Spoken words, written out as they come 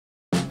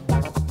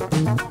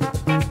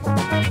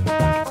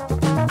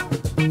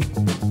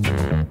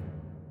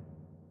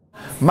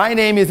My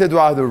name is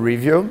Eduardo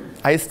Ourivio.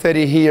 I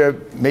studied here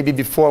maybe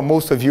before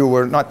most of you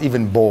were not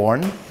even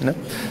born. You know?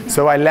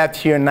 So I left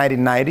here in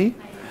 1990.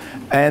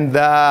 And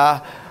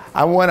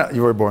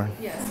you were born?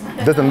 Yes.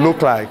 Doesn't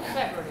look like.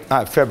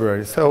 February.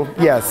 February. So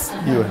yes,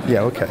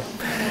 yeah, okay.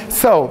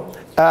 So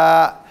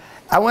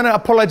I want to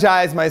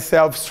apologize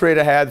myself straight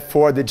ahead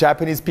for the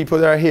Japanese people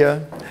that are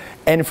here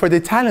and for the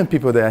Italian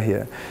people that are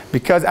here.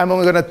 Because I'm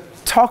going to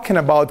talking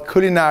about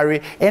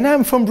culinary, and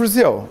I'm from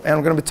Brazil, and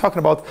I'm going to be talking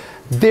about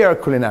their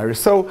culinary.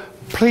 So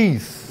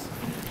please,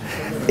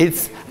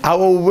 it's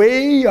our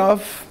way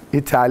of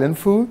Italian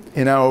food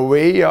and our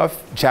way of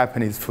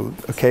Japanese food,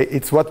 okay?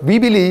 It's what we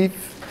believe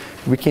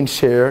we can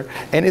share,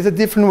 and it's a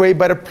different way,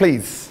 but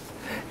please,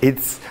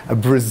 it's a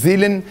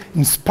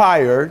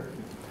Brazilian-inspired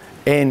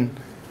and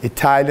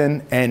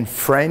Italian and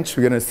French,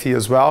 we're going to see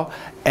as well,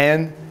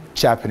 and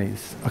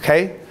Japanese,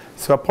 okay?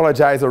 So I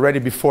apologize already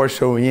before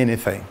showing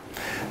anything.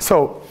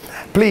 So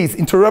please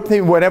interrupt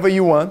me whatever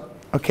you want,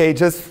 okay?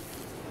 Just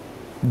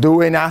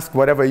do and ask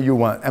whatever you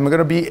want. I'm going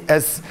to be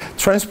as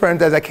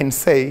transparent as I can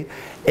say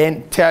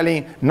and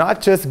telling not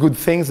just good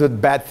things,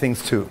 but bad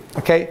things too,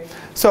 okay?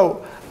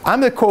 So I'm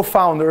the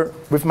co-founder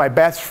with my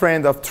best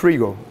friend of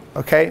Trigo,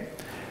 okay?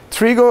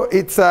 Trigo,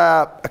 it's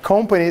a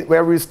company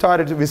where we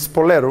started with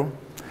Spoleto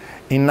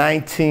in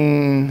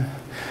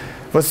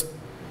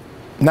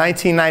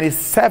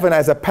 1997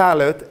 as a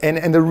pilot,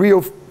 and the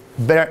real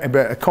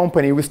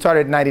company we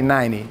started in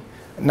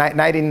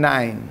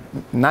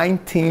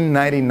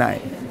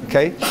 1999,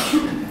 okay?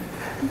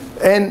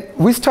 And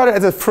we started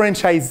as a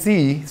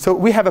franchisee, so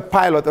we have a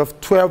pilot of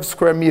 12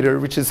 square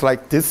meters, which is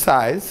like this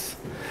size,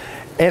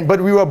 but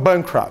we were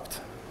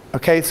bankrupt,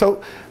 okay?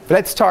 So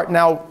let's start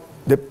now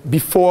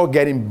before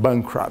getting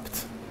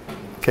bankrupt,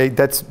 okay?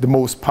 That's the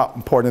most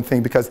important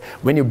thing, because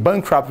when you're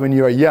bankrupt when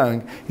you're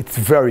young, it's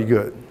very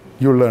good.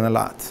 You learn a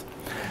lot.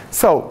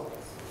 So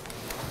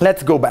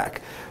let's go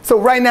back. So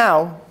right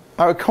now,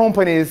 our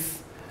company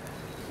is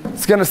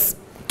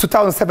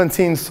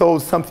 2017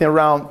 sold something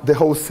around the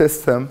whole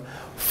system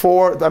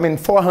for,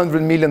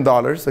 $400 million,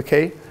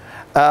 okay?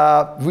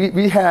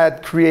 We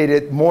had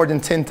created more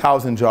than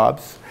 10,000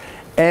 jobs,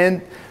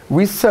 and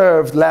we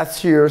served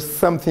last year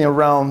something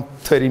around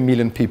 30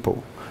 million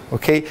people,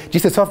 okay?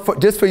 Just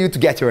for you to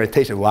get your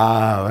attention.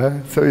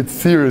 Wow, so it's a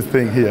serious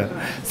thing here.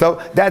 So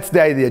that's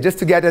the idea, just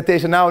to get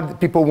attention. Now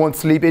people won't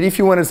sleep, and if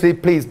you want to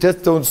sleep, please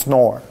just don't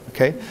snore,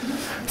 okay?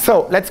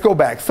 So let's go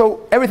back.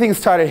 So everything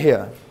started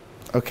here,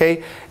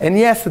 okay? And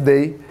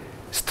yesterday,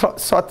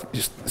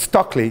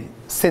 Stockley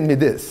sent me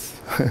this.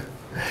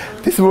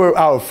 These were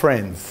our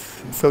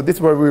friends. So this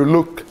is where we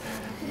looked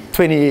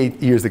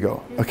 28 years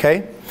ago,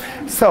 okay?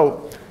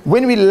 So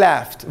when I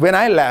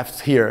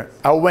left here,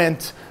 I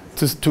went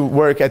to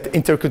work at the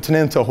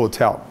Intercontinental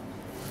Hotel,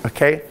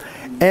 okay?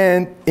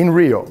 And in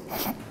Rio.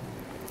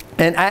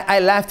 And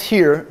I left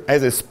here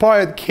as a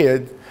spoiled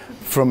kid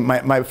from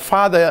my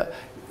father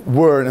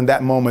were in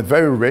that moment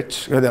very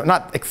rich,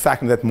 not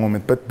exactly that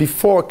moment, but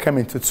before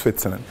coming to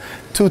Switzerland.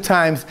 2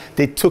 times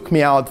they took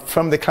me out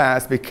from the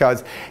class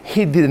because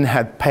he didn't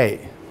have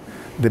pay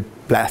the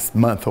last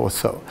month or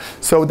so.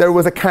 So there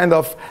was a kind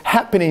of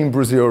happening in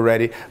Brazil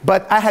already,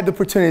 but I had the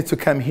opportunity to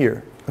come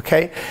here,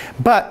 okay?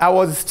 But I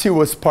was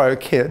still a spoiled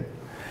kid,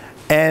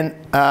 and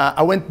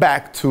I went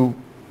back to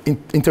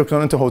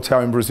Intercontinental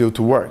Hotel in Brazil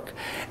to work.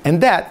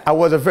 And that, I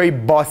was a very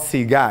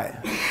bossy guy.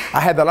 I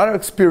had a lot of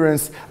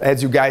experience,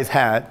 as you guys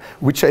had,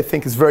 which I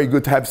think is very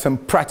good to have some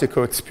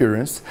practical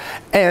experience.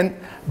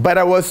 But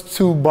I was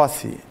too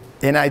bossy,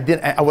 and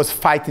I was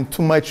fighting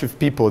too much with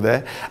people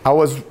there. I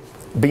was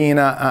being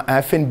a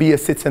F&B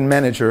assistant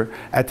manager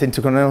at the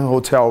Intercontinental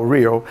Hotel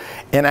Rio,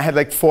 and I had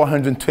like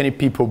 420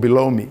 people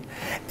below me.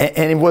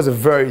 And it was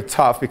very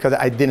tough because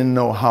I didn't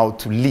know how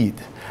to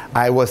lead.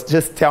 I was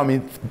just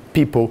telling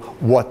people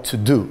what to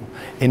do.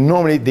 And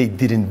normally they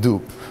didn't do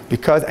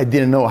because I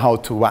didn't know how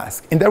to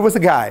ask. And there was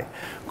a guy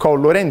called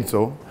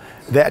Lorenzo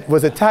that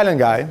was an Italian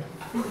guy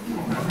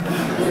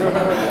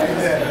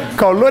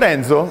called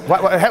Lorenzo.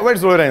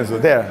 Where's Lorenzo?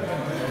 There.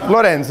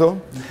 Lorenzo.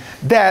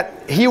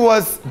 That he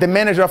was the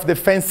manager of the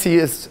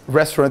fanciest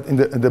restaurant in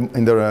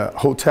the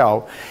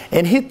hotel.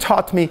 And he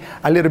taught me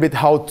a little bit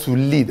how to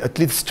lead, at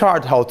least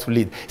start how to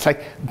lead. It's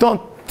like,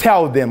 don't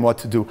tell them what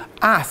to do,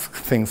 ask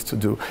things to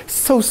do.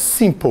 So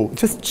simple,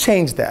 just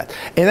change that.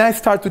 And I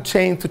started to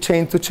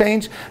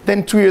change.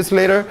 Then 2 years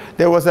later,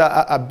 there was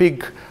a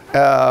big,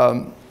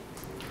 how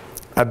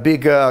do you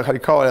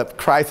call it,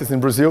 crisis in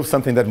Brazil,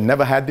 something that I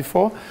never had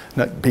before,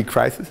 not big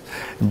crisis.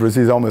 In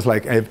Brazil, it's almost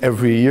like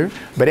every year.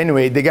 But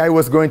anyway, the guy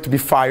was going to be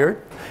fired,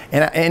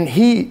 and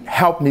he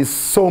helped me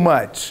so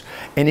much.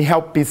 And he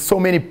helped me so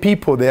many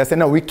people there. I said,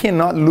 no, we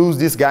cannot lose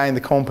this guy in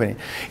the company.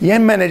 He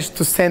managed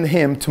to send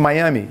him to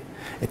Miami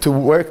to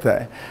work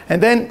there.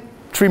 And then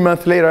 3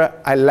 months later,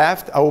 I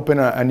left. I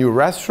opened a new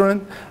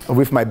restaurant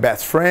with my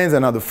best friends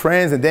and other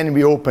friends, and then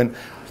we opened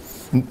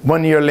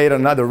 1 year later,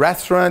 another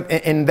restaurant.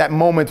 And that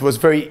moment was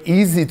very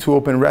easy to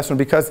open a restaurant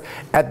because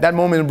at that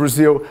moment in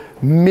Brazil,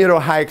 middle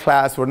high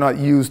class were not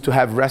used to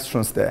have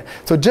restaurants there.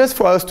 So just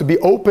for us to be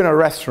open a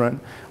restaurant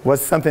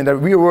was something that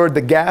we were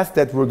the guests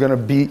that were going to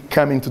be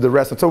coming to the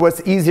restaurant. So it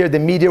was easier. The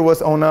media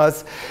was on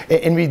us,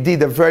 and we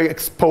did a very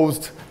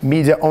exposed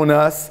media on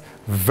us.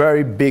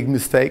 Very big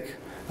mistake,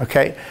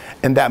 okay,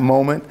 in that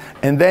moment.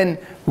 And then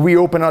we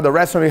open another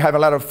restaurant. We have a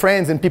lot of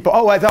friends and people,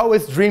 oh, I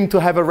always dreamed to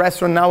have a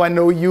restaurant. Now I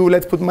know you.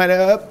 Let's put money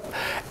up.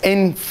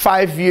 In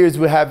 5 years,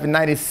 we have, in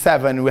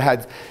 97, we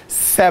had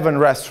 7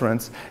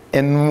 restaurants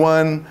and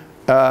 1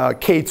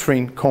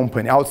 catering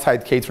company,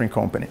 outside catering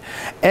company.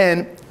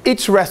 And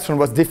each restaurant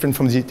was different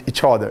from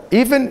each other.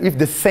 Even with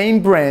the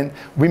same brand,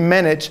 we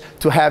managed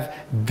to have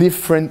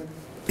different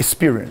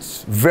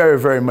experience, very,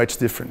 very much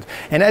different.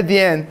 And at the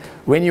end,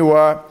 when you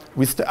are,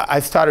 I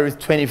started with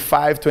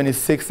 25,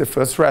 26, the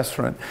first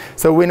restaurant.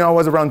 So when I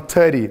was around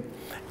 30,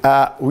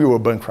 we were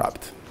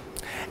bankrupt.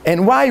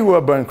 And why we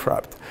were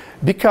bankrupt?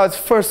 Because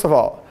first of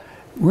all,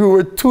 we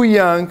were too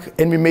young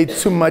and we made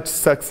too much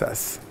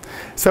success.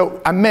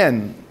 So a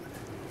man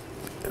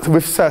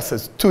with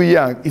success, too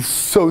young, is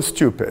so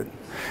stupid.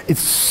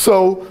 It's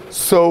so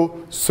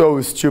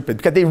stupid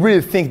because they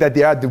really think that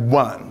they are the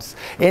ones.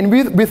 And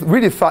we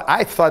really thought,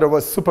 I thought I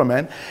was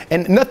Superman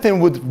and nothing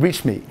would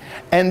reach me.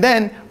 And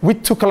then we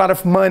took a lot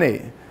of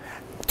money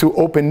to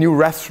open new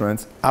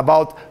restaurants,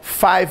 about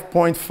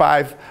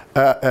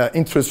 5.5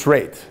 interest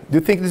rate. Do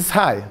you think this is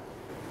high?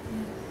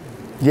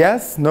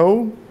 Yes?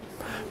 No?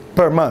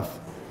 Per month?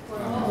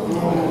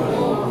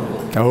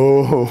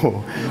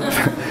 Oh.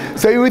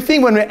 So you would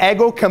think when the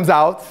ego comes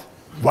out,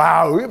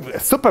 wow,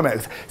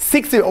 Superman,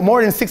 60 or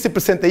more than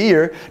 60% a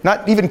year,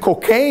 not even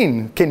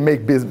cocaine can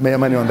make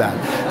money on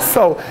that.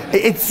 So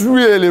it's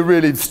really,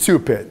 really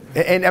stupid.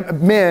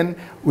 And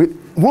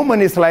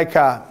woman is like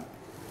a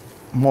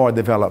more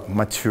developed,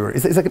 mature.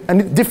 It's like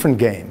a different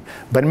game.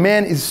 But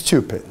man is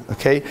stupid,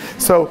 okay?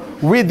 So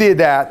we did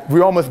that. We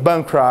almost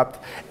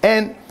bankrupt.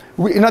 And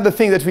another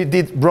thing that we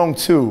did wrong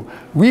too,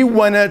 we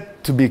wanted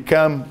to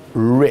become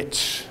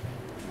rich.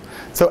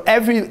 So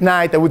every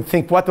night I would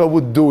think what I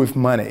would do with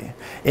money.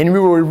 And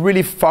we were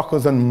really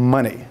focused on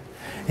money.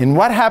 And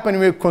what happened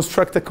when you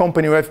construct a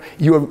company where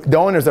the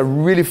owners are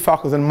really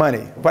focused on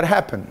money? What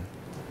happened?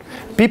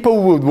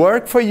 People would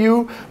work for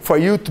you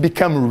to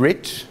become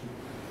rich.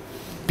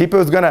 People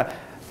was going to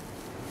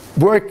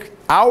work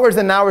hours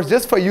and hours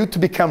just for you to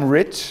become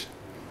rich.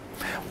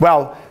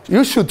 Well,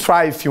 you should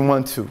try if you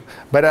want to.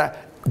 But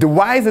the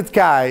wisest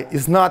guy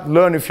is not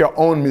learn with your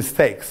own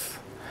mistakes.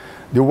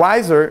 The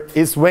wiser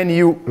is when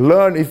you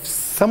learn if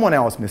someone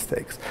else's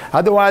mistakes.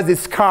 Otherwise, the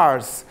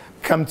scars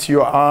come to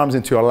your arms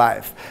and to your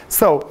life.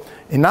 So,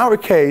 in our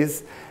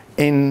case,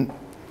 in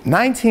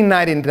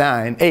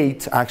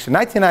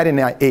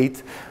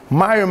 1998,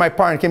 Mario, my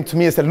partner, came to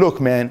me and said, look,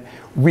 man,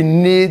 we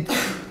need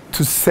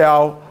to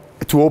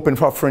open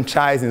for a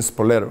franchise in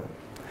Spoleto.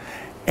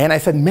 And I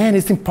said, man,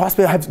 it's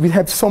impossible. We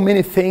have so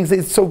many things.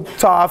 It's so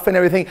tough and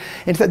everything.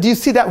 And he said, do you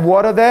see that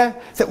water there?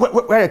 I said,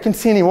 where? I can't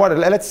see any water.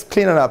 Let's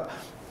clean it up.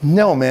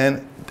 No,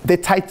 man, the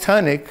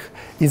Titanic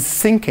is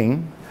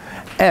sinking,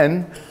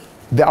 and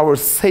our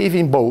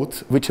saving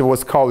boat, which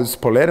was called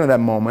Spoleto in that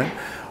moment,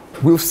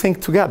 will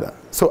sink together.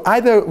 So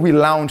either we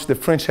launch the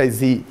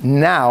franchisee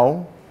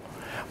now,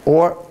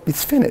 or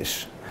it's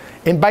finished.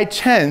 And by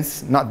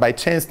chance, not by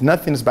chance,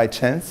 nothing is by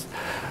chance,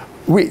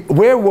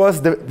 where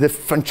was the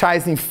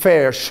franchising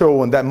fair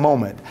show in that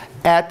moment?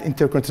 At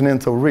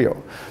Intercontinental Rio.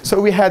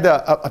 So we had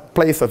a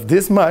place of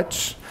this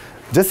much,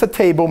 just a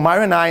table,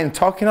 Mario and I, and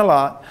talking a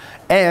lot,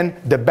 and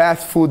the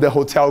best food the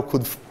hotel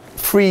could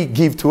free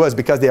give to us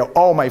because they are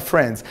all my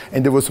friends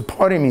and they were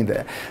supporting me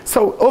there.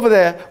 So over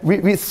there,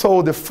 we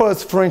sold the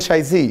first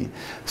franchisee.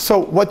 So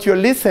what you're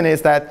listening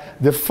is that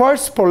the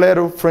first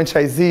Spoleto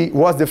franchisee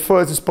was the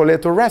first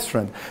Spoleto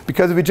restaurant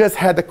because we just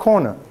had a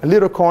corner, a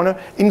little corner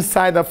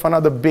inside of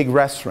another big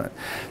restaurant.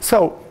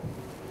 So,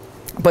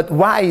 but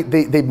why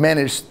they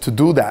managed to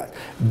do that?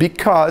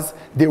 Because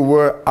they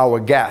were our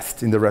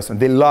guests in the restaurant.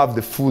 They loved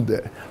the food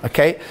there,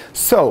 okay?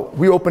 So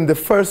we opened the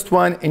first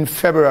one in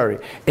February.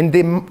 And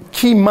the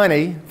key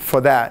money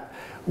for that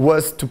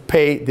was to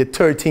pay the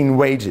 13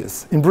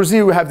 wages. In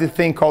Brazil, we have this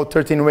thing called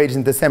 13 wages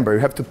in December. You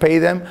have to pay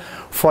them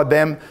for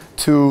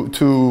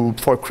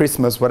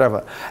Christmas,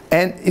 whatever.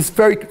 And it's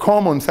very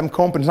common, some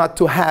companies, not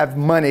to have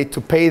money to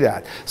pay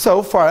that.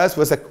 So for us, it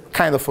was a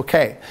kind of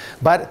okay.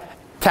 But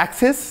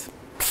taxes,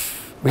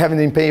 we haven't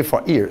been paying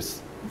for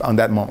years on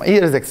that moment.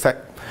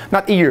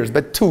 Not years,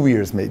 but 2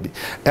 years maybe.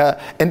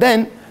 And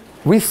then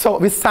we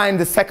signed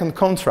the second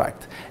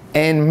contract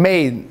and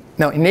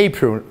in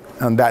April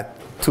on that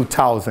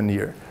 2000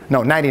 year,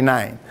 no,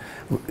 99.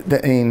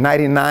 In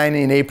 99,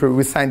 in April,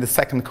 we signed the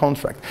second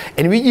contract.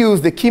 And we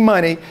used the key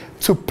money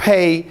to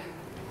pay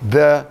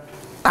the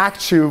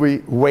actual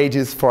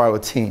wages for our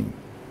team.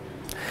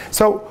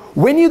 So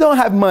when you don't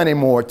have money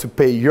more to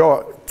pay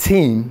your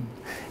team,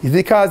 it's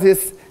because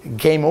it's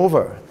game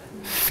over,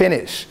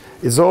 finish.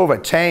 It's over,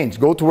 change,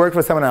 go to work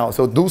for someone else,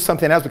 or do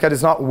something else because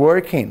it's not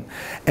working.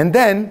 And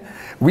then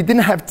we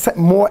didn't have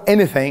more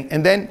anything,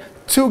 and then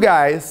two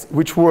guys,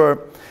 which were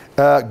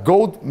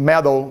gold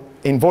medal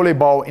in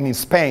volleyball in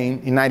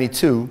Spain in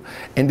 '92,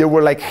 and they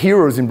were like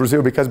heroes in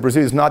Brazil because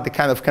Brazil is not the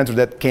kind of country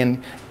that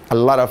can a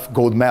lot of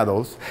gold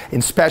medals,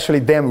 and especially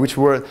them, which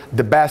were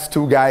the best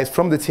two guys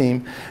from the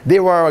team.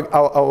 They were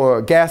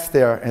our guests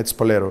there at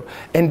Spoleto,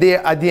 and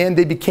at the end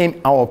they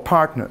became our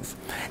partners.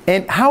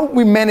 And how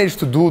we managed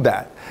to do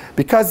that?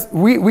 Because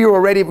we were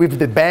already with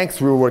the banks,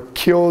 we were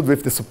killed,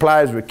 with the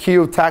suppliers, we were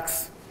killed,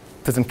 tax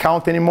doesn't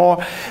count anymore,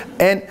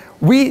 and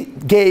we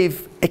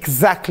gave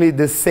exactly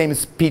the same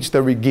speech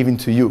that we're giving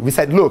to you. We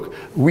said, look,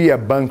 we are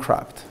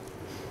bankrupt.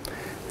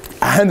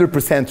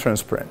 100%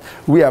 transparent.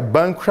 We are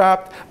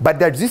bankrupt, but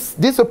there's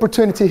this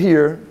opportunity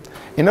here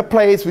in a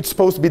place which is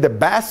supposed to be the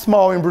best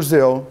mall in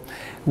Brazil,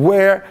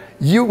 where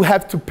you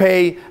have to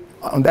pay,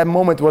 on that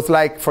moment was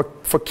like for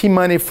key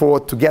money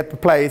to get the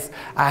place,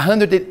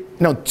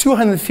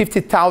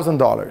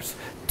 $250,000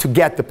 to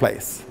get the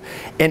place.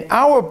 In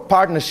our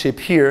partnership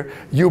here,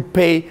 you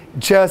pay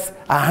just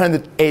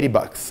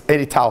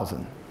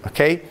 $80,000,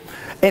 okay?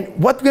 And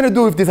what we're gonna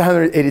do with this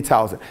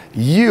 $180,000?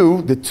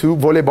 You, the two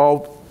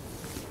volleyball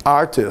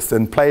artists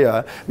and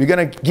player, we're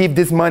gonna give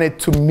this money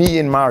to me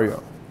and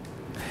Mario.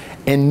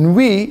 And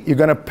you're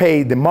gonna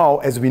pay them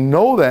all as we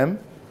know them,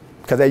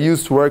 because I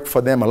used to work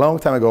for them a long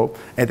time ago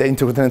at the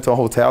Intercontinental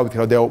Hotel,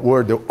 because they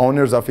were the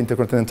owners of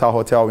Intercontinental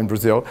Hotel in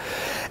Brazil.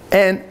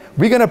 And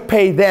we're gonna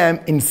pay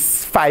them in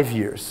 5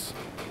 years,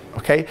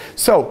 okay?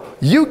 So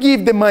you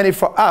give the money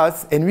for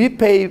us and we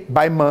pay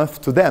by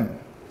month to them,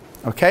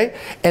 okay?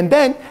 And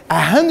then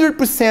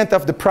 100%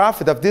 of the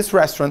profit of this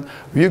restaurant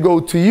will go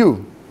to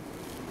you.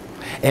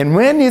 And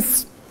when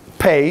it's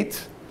paid,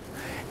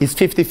 it's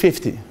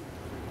 50-50.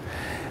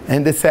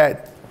 And they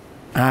said,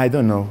 I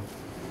don't know.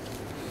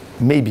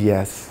 Maybe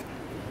yes.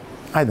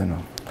 I don't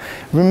know.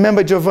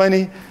 Remember,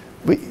 Giovanni,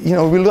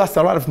 we lost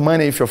a lot of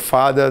money with your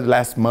father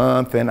last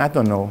month, and I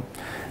don't know.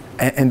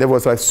 And there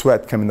was like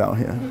sweat coming down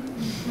here.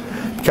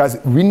 Because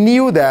we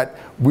knew that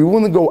we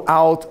wouldn't go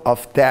out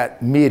of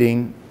that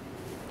meeting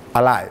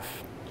alive.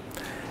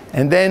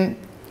 And then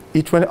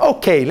it went,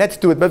 okay, let's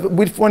do it, but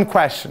with one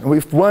question,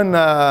 with one,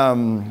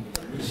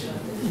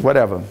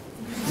 whatever.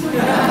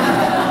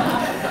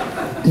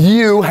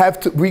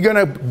 We're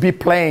gonna be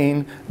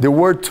playing the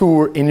World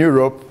Tour in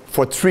Europe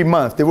for 3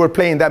 months. They were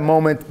playing that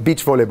moment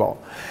beach volleyball.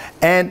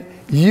 And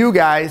you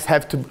guys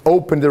have to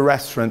open the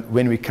restaurant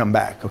when we come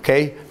back,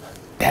 okay?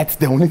 That's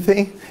the only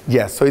thing?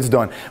 Yes, so it's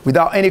done.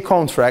 Without any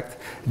contract,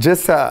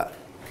 just a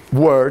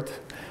word.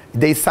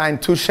 They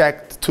signed two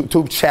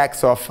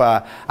checks of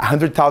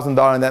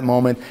 $100,000 in that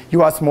moment.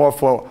 You asked more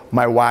for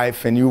my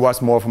wife, and you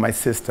asked more for my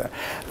sister.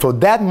 From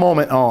that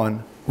moment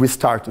on, we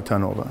start to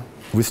turn over.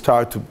 We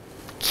start to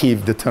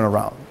keep the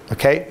turnaround,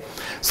 okay?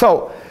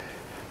 So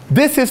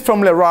this is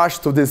from Les Roches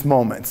to this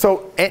moment.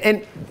 So,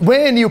 and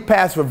when you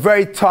pass through a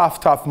very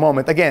tough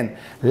moment, again,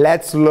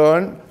 let's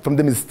learn from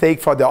the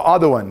mistake for the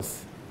other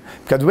ones.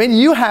 Because when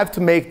you have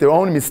to make their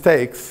own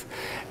mistakes,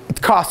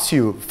 it costs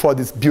you for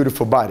this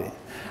beautiful body.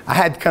 I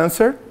had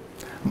cancer,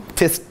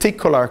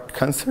 testicular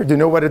cancer. Do you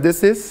know what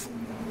this is?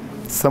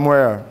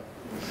 Somewhere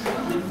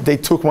they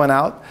took one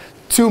out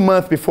 2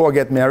 months before I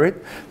get married.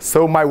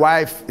 So my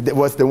wife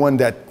was the one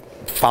that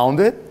found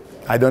it.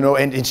 I don't know,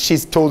 and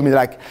she's told me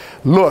like,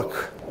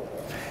 look,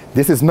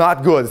 this is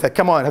not good. I said,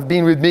 come on, have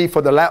been with me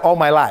for all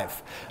my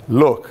life.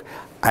 Look,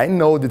 I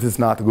know this is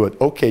not good.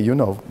 Okay, you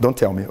know, don't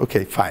tell me.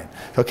 Okay, fine.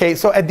 Okay,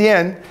 so at the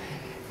end,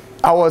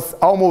 I was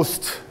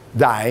almost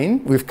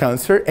dying with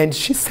cancer, and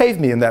she saved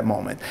me in that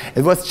moment.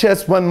 It was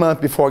just 1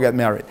 month before I got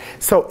married.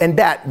 So, and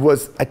that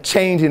was a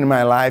change in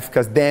my life,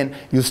 because then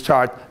you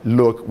start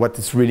look what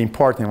is really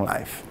important in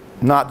life.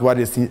 Not what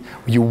is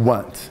you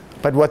want,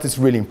 but what is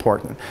really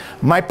important.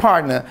 My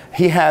partner,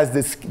 he has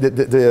this,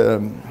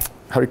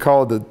 how do you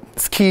call it, the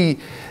ski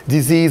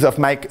disease of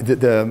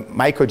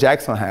Michael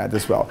Jackson had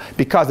as well,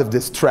 because of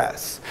the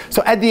stress.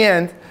 So at the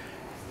end,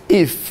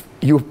 if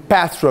you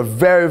pass through a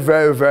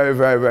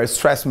very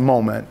stressful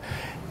moment,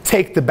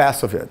 take the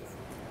best of it,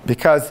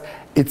 because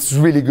it's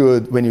really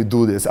good when you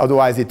do this.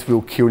 Otherwise, it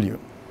will kill you,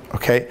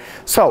 okay?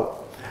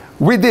 So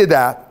we did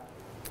that,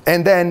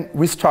 and then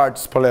we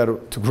started Spoleto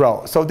to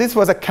grow. So this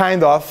was a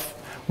kind of,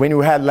 when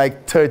you had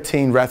like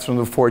 13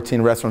 restaurants or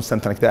 14 restaurants,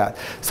 something like that.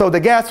 So the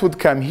guests would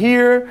come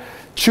here,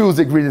 choose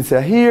the ingredients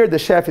are here, the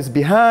chef is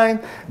behind,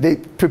 they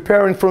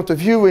prepare in front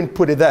of you and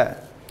put it there.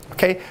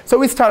 Okay, so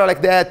we started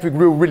like that, we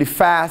grew really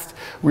fast.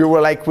 We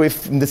were like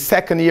in the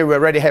second year, we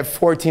already have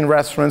 14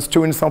 restaurants,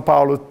 2 in Sao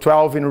Paulo,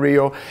 12 in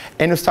Rio,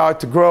 and we started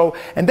to grow.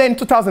 And then in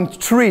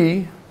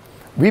 2003,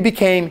 we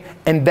became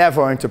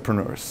Endeavor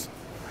entrepreneurs.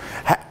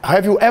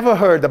 Have you ever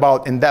heard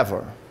about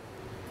Endeavor?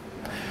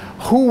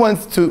 Who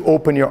wants to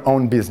open your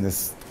own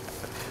business?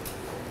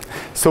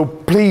 So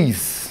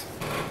please,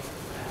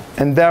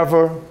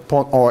 Endeavor,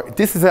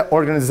 this is an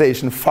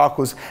organization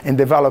focused on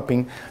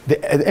developing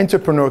the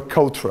entrepreneur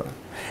culture.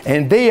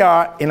 And they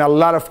are in a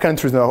lot of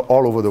countries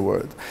all over the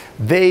world.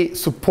 They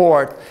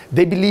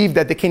believe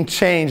that they can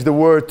change the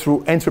world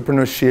through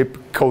entrepreneurship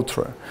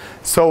culture.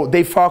 So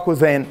they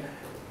focus on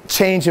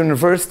change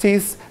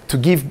universities to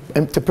give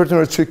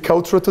entrepreneurship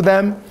culture to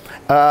them,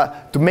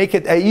 to make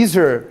it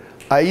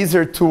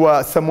easier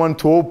to someone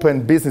to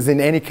open business in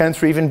any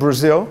country, even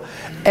Brazil.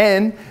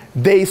 And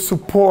they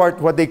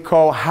support what they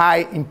call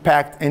high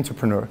impact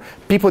entrepreneur,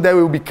 people that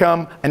will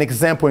become an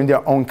example in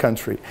their own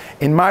country.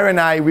 And Mario and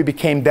I, we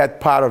became that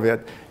part of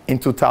it in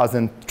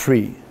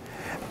 2003.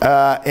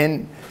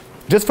 And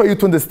just for you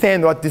to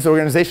understand what this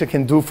organization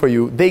can do for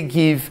you, they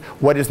give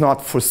what is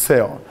not for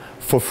sale,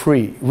 for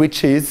free,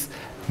 which is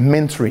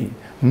mentoring,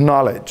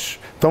 knowledge.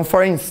 So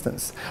for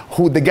instance,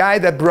 the guy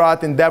that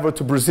brought Endeavor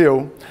to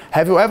Brazil,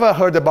 have you ever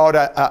heard about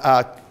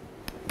a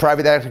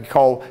private equity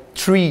called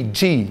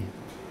 3G?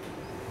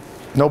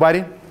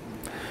 Nobody?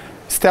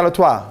 Stella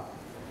Artois.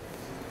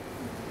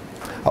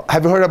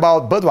 Have you heard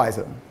about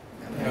Budweiser?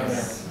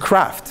 Yes.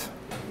 Kraft.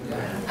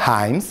 Yes.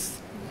 Heinz.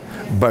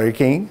 Burger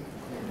King.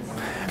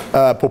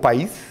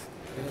 Popeyes.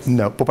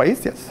 No,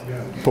 Popeyes, yes.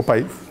 Yeah.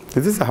 Popeyes.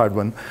 This is a hard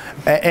one.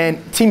 And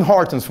Tim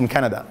Hortons from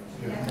Canada.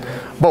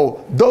 Yeah.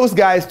 Well, those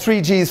guys,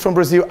 3Gs from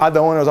Brazil, are the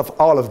owners of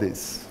all of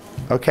this.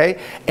 Okay?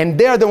 And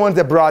they're the ones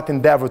that brought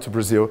Endeavor to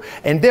Brazil.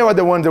 And they were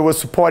the ones that were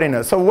supporting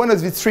us. So one of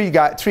the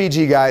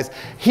 3G guys,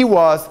 he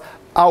was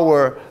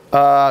our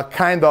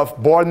kind of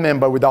board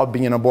member without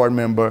being a board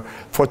member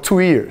for 2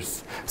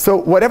 years. So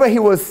whatever he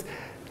was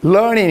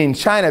learning in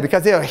China,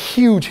 because they are a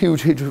huge,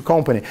 huge, huge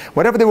company,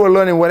 whatever they were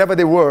learning, whatever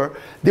they were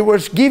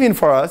giving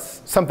for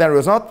us something that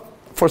was not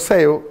for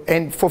sale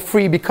and for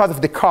free because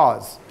of the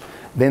cause,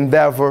 the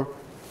Endeavor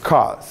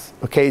cause,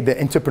 okay, the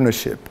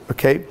entrepreneurship,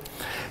 okay?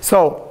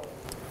 So,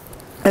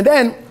 and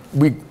then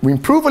we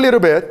improved a little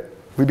bit,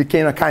 we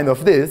became a kind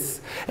of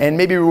this, and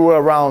maybe we were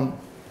around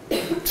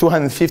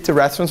 250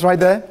 restaurants right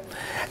there.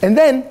 And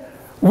then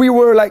we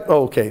were like,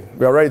 oh, okay,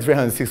 we're already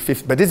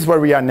 350, but this is where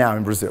we are now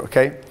in Brazil,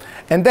 okay?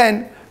 And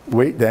then,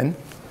 wait.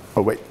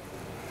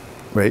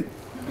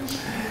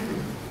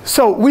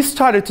 So we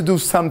started to do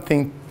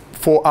something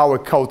for our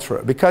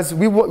culture because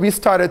we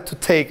started to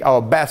take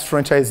our best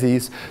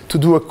franchisees to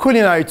do a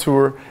culinary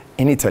tour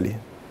in Italy,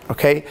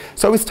 okay?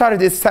 So we started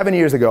this 7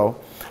 years ago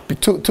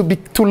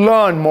to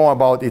learn more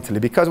about Italy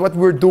because what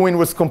we're doing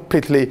was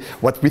completely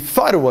what we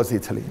thought it was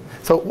Italy.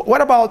 So what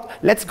about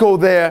let's go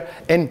there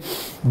and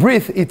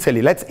breathe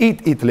Italy, let's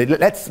eat Italy,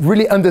 let's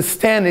really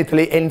understand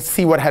Italy and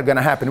see what's going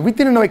to happen. We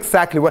didn't know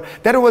exactly what,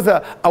 that was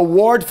an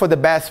award for the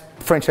best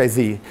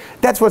franchisee.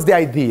 That was the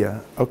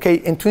idea, okay?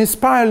 And to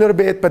inspire a little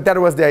bit, but that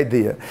was the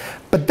idea.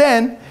 But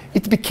then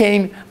it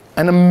became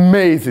an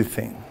amazing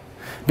thing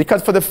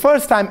because for the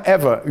first time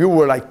ever, we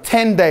were like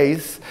 10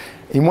 days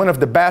in one of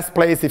the best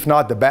places, if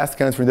not the best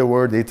country in the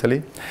world,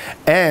 Italy.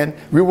 And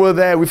we were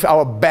there with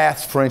our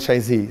best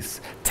franchisees,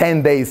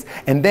 10 days.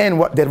 And then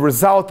the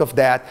result of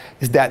that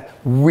is that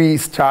we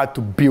start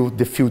to build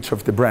the future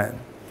of the brand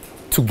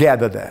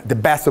together there, the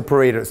best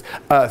operators,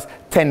 us,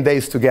 10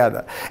 days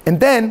together. And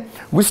then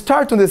we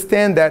start to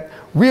understand that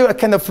we are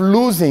kind of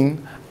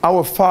losing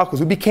our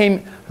focus. We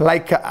became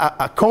like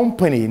a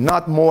company,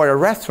 not more a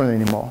restaurant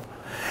anymore.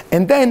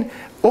 And then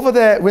over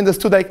there, we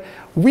understood like,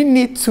 we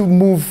need to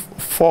move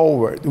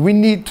forward. We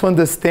need to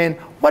understand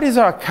what is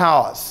our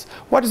cause,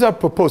 what is our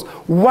purpose,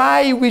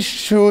 why we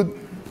should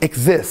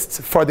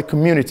exist for the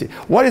community.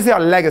 What is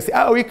our legacy?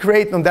 Oh, we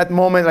create on that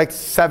moment like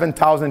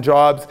 7,000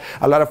 jobs,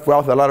 a lot of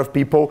wealth, a lot of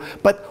people,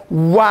 but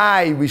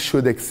why we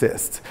should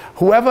exist?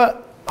 Whoever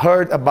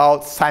heard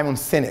about Simon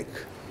Sinek?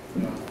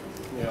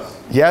 Yes?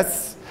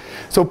 Yes?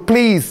 So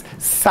please,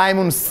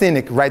 Simon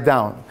Sinek, write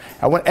down.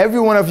 I want every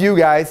one of you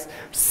guys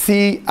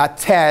see a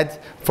TED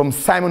from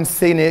Simon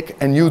Sinek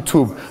and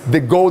YouTube,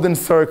 The Golden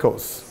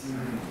Circles.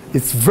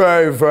 It's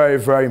very, very,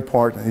 very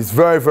important. It's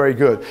very, very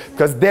good.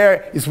 Because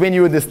there is when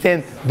you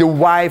understand the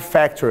why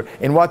factor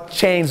and what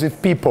changed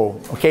with people.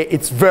 Okay,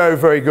 it's very,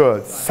 very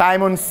good.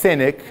 Simon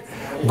Sinek,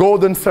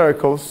 Golden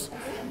Circles,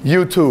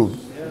 YouTube.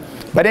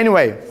 But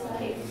anyway.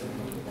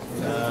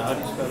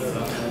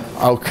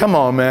 Oh, come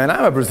on, man.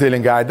 I'm a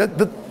Brazilian guy.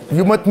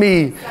 You want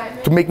me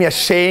to make me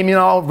ashamed, you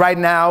know, right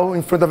now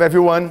in front of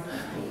everyone?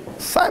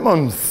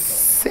 Simon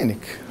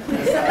Sinek.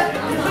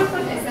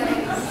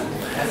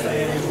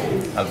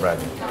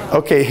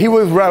 Okay, he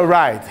was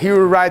right. He was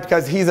right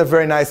because he's a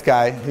very nice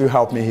guy. He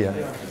helped me here.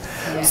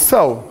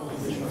 So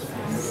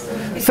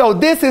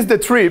this is the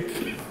trip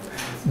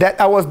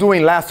that I was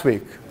doing last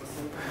week.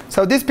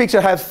 So this picture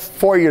has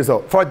 4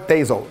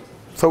 days old.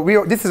 So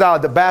this is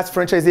the best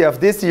franchisee of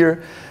this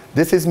year.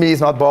 This is me.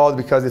 It's not bald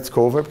because it's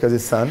covered, because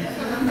it's sun.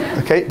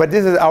 Okay, but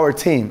this is our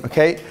team.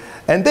 Okay,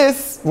 and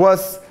this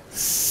was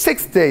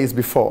 6 days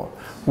before,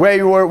 where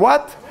you were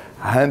what?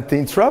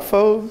 Hunting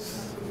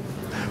truffles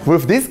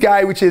with this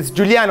guy, which is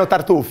Giuliano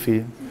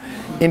Tartuffi,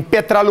 in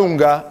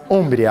Pietralunga,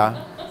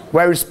 Umbria,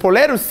 where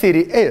Spoleto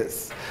City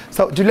is.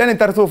 So Giuliano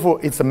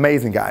Tartuffi, it's an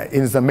amazing guy.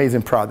 It's an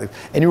amazing product,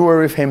 and you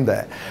were with him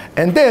there.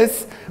 And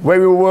this, where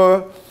we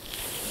were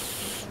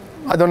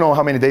I don't know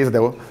how many days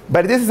ago,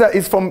 but this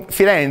is from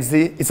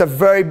Firenze. It's a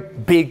very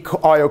big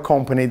oil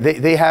company.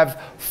 They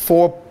have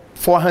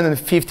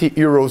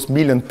 450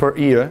 million per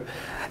year.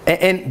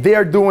 And they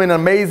are doing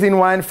amazing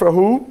wine for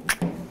who?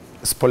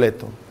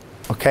 Spoleto.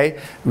 Okay?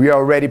 We are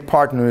already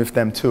partnering with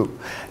them too.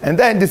 And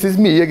then this is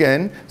me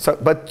again. So,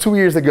 but 2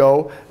 years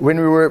ago, when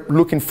we were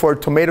looking for a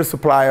tomato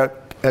supplier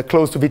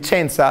close to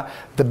Vicenza,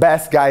 the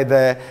best guy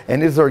there,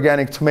 and this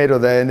organic tomato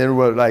there, and then we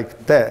were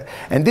like there.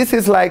 And this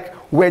is like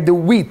where the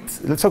wheat.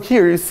 So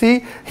here you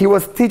see, he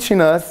was teaching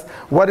us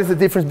what is the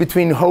difference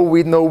between whole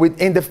wheat, no wheat,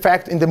 in the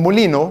fact, in the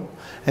Mulino,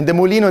 and the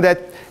Mulino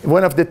that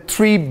one of the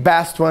 3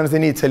 best ones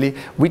in Italy,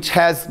 which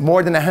has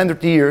more than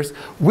 100 years,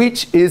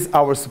 which is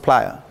our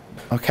supplier.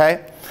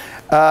 Okay?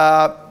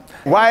 Why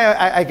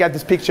I got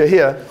this picture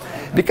here?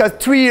 Because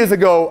 3 years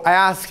ago, I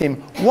asked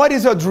him, what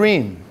is your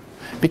dream?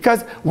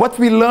 Because what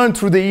we learned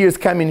through the years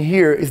coming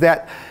here is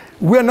that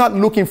we're not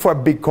looking for a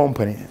big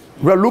company.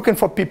 We're looking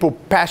for people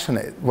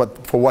passionate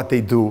for what they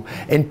do,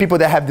 and people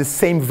that have the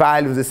same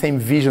values, the same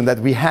vision that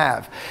we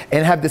have,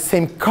 and have the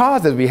same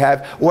cause that we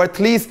have, or at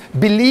least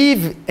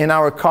believe in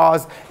our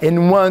cause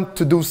and want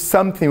to do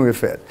something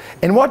with it.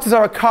 And what is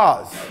our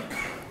cause?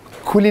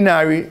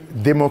 Culinary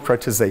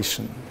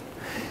democratization.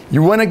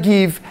 You want to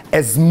give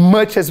as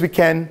much as we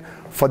can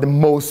for the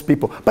most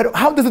people. But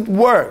how does it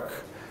work?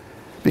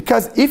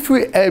 Because if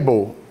we're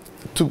able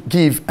to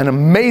give an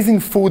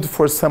amazing food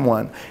for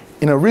someone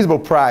in a reasonable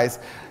price,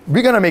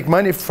 we're going to make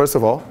money, first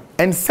of all.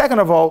 And second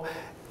of all,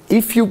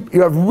 if you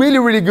are really,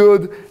 really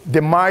good,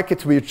 the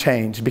market will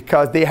change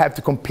because they have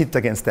to compete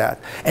against that.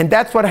 And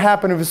that's what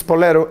happened with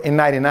Spoleto in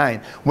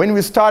 '99. When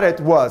we started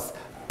was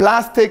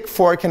plastic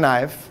fork and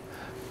knife,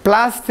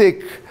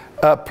 plastic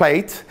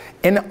plate,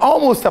 and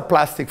almost a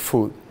plastic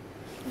food.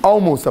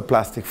 Almost a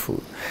plastic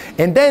food.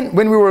 And then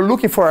when we were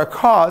looking for a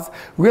cause,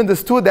 we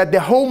understood that the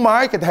whole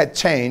market had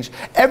changed.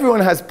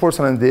 Everyone has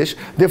porcelain dish.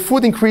 The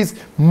food increased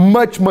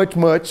much, much,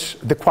 much,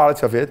 the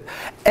quality of it.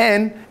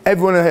 And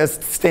everyone has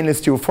stainless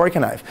steel fork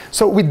and knife.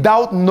 So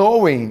without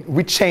knowing,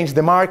 we changed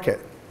the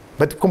market.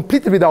 But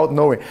completely without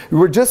knowing. We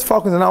were just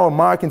focused on our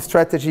marketing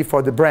strategy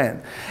for the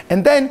brand.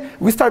 And then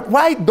we started,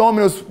 why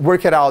Domino's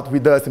worked it out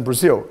with us in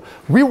Brazil?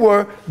 We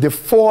were the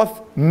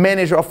 4th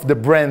manager of the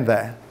brand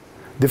there.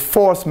 The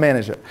 4th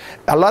manager.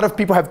 A lot of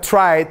people have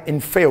tried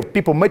and failed,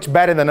 people much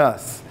better than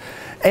us.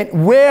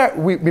 And where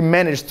we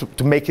managed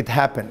to make it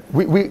happen,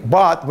 we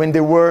bought when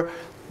there were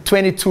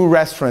 22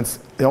 restaurants,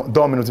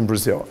 Domino's in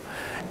Brazil.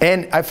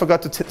 And I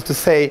forgot to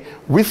say,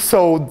 we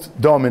sold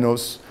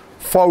Domino's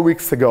 4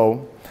 weeks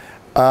ago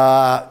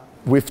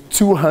with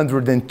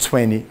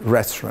 220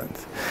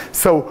 restaurants.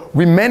 So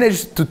we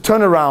managed to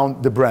turn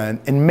around the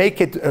brand and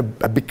make it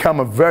become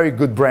a very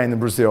good brand in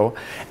Brazil.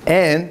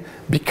 And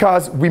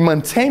because we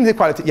maintain the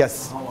quality,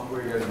 yes? How long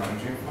were you guys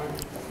managing for?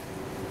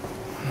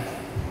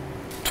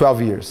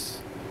 12 years,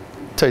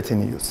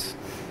 13 years,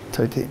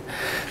 13.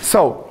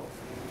 So,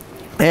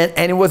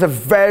 and it was a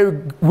very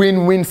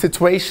win-win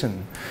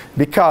situation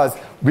because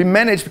we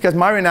managed, because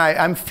Mario and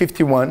I'm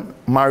 51,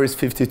 Mario is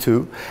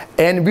 52,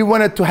 and we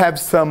wanted to have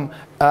some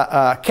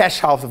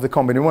cash out of the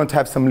company. We wanted to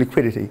have some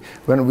liquidity.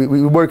 When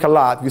we work a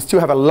lot, we still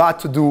have a lot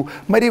to do,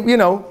 but you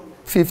know,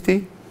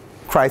 50,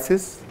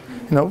 crisis.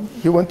 You know,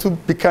 you want to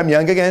become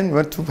young again, you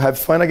want to have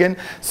fun again,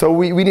 so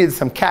we needed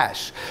some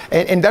cash.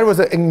 And that was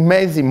an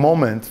amazing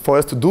moment for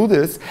us to do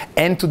this,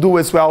 and to do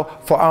as well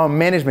for our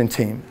management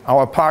team,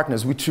 our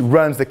partners, which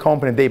runs the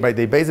company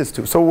day-by-day basis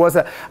too. So it was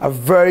a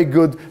very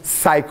good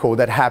cycle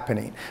that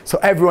happening. So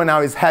everyone now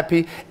is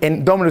happy,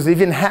 and Domino's is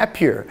even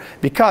happier,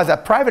 because a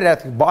private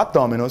equity bought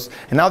Domino's,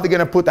 and now they're going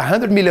to put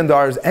 $100 million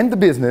in the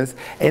business,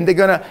 and they're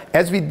going to,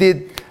 as we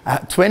did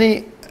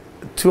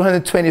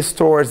 220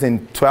 stores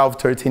in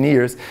 12, 13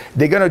 years,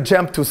 they're going to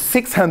jump to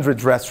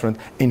 600 restaurants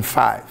in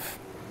 5.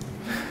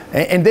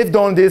 And they've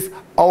done this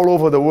all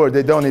over the world.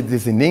 They've done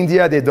this in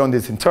India, they've done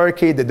this in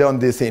Turkey, they've done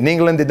this in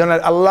England, they've done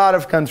it a lot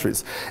of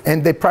countries.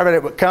 And the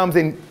private comes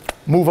and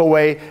move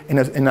away in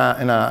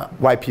a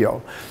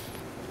YPO.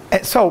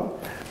 And so,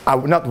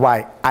 not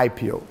Y,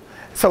 IPO.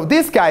 So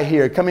this guy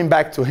here, coming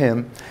back to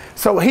him,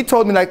 so he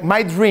told me, like,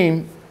 my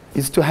dream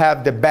is to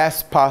have the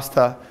best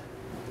pasta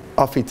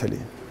of Italy.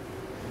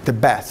 The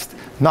best,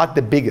 not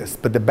the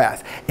biggest, but the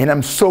best. And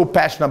I'm so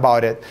passionate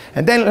about it.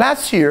 And then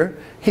last year,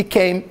 he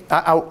came,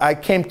 I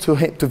came to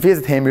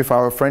visit him with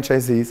our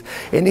franchisees.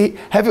 And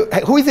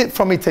who is it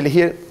from Italy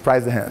here?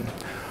 Raise the hand.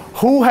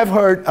 Who have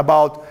heard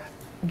about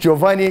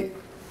Giovanni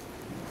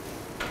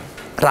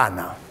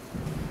Rana?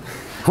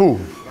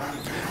 Who?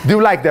 Do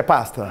you like the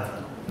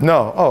pasta?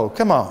 No? Oh,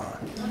 come on.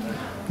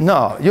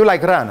 No, you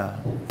like Rana,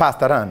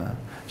 pasta Rana.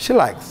 She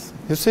likes.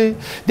 You see,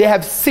 they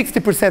have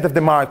 60% of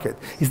the market.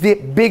 It's the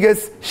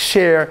biggest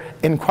share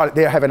in quality.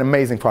 They have an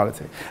amazing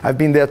quality. I've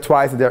been there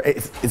twice, and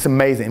it's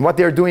amazing. What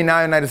they're doing now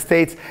in the United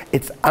States,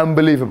 it's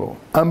unbelievable,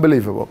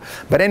 unbelievable.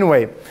 But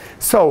anyway,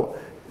 so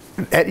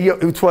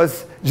it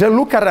was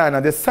Gianluca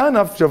Rana, the son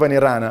of Giovanni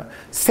Rana,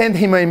 sent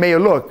him an email,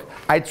 look,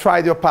 I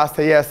tried your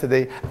pasta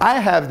yesterday.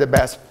 I have the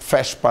best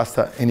fresh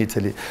pasta in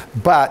Italy,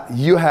 but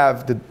you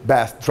have the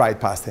best dried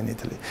pasta in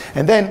Italy.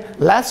 And then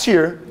this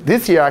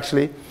year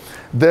actually,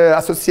 the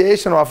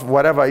association of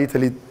whatever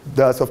Italy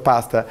does of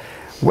pasta,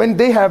 when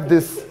they have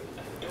this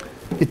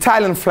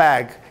Italian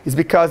flag, is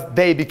because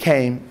they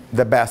became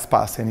the best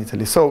pasta in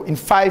Italy. So in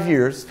 5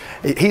 years,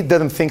 he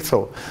doesn't think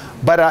so,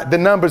 but the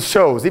numbers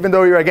shows, even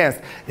though you're against,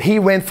 he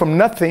went from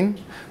nothing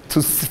to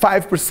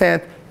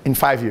 5% in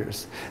 5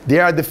 years. They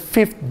are the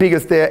 5th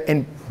biggest there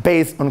and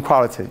based on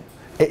quality.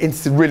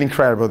 It's really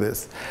incredible,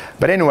 this.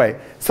 But anyway,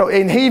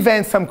 and he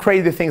invents some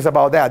crazy things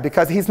about that,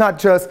 because he's not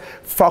just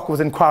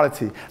focused on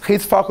quality.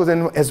 He's focused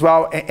on, as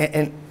well,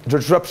 in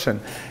disruption.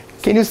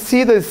 Can you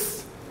see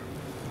this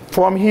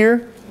form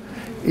here?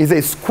 It's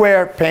a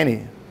square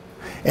penny.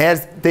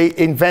 As they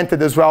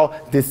invented as well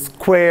this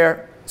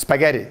square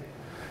spaghetti.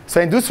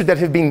 So industry that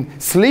have been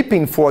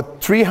sleeping for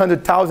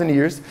 300,000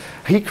 years,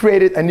 he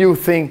created a new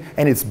thing,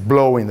 and it's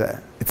blowing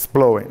there. It's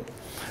blowing.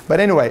 But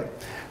anyway,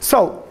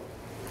 so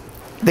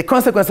the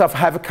consequence of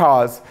having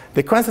cars,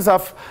 the consequence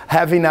of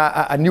having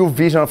a new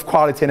vision of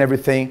quality and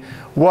everything,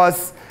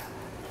 was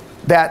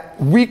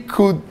that we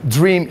could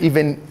dream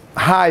even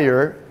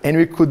higher, and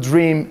we could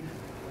dream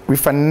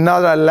with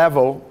another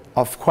level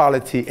of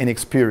quality and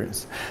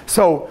experience.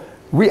 So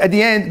at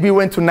the end, we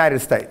went to the United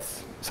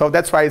States. So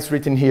that's why it's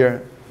written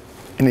here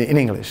in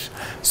English.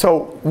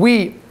 So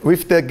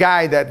with the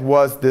guy that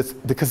was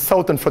the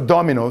consultant for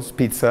Domino's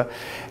Pizza,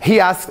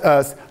 he asked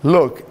us,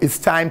 look, it's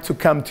time to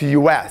come to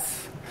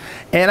US.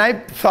 And I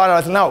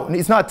thought, no,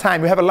 it's not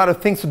time. We have a lot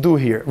of things to do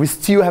here. We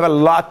still have a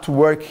lot to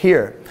work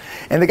here.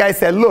 And the guy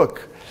said,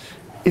 look,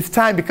 it's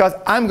time because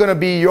I'm going to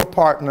be your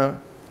partner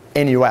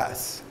in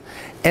US.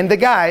 And the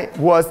guy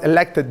was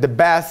elected the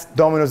best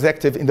Domino's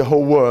executive in the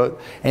whole world,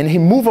 and he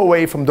moved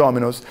away from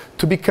Domino's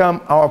to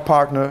become our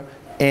partner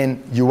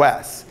in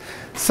US.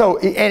 So,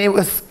 and it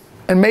was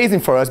amazing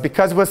for us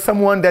because it was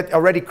someone that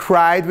already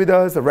cried with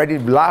us, already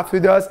laughed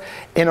with us,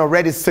 and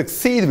already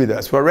succeeded with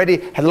us. We already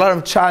had a lot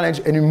of challenge,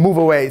 and we moved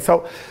away.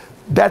 So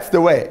that's the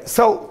way.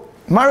 So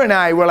Mario and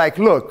I were like,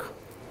 look,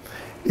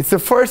 it's the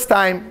first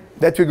time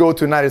that we go to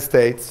the United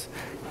States,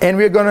 and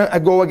we're going to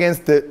go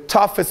against the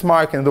toughest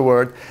market in the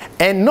world,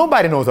 and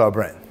nobody knows our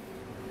brand.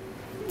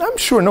 I'm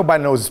sure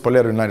nobody knows Spoleto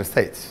in the United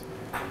States,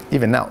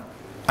 even now.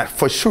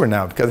 For sure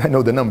now, because I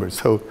know the numbers.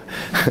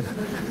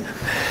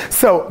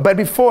 So, but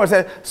before I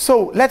said,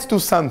 so let's do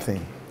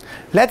something.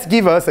 Let's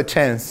give us a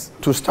chance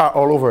to start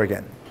all over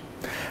again.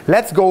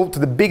 Let's go to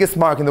the biggest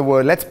market in the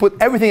world. Let's put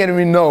everything that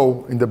we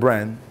know in the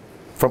brand,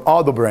 from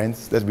all the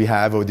brands that we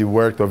have, or we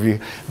worked, or we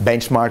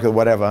benchmarked, or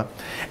whatever,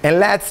 and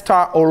let's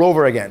start all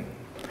over again.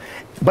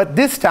 But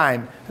this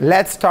time,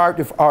 let's start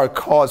with our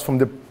cause from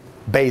the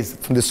base,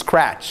 from the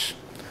scratch,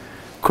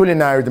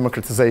 culinary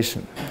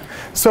democratization.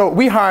 So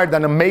we hired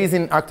an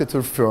amazing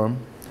architecture firm.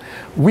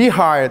 We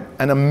hired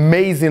an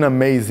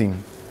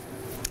amazing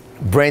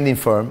branding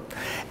firm,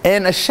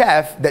 and a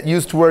chef that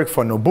used to work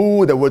for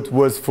Nobu, that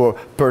was for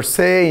Per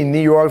Se in New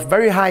York,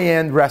 very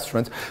high-end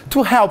restaurants,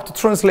 to help to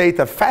translate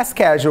a fast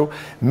casual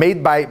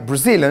made by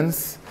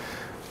Brazilians,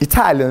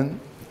 Italian,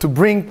 to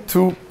bring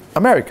to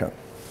America.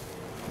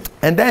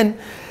 And then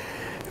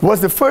it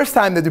was the first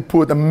time that we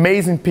put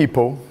amazing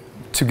people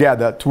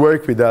together to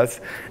work with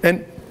us.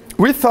 And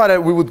we thought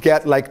that we would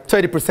get like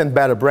 30%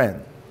 better brand,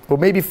 or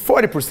maybe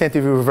 40% if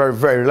we were very,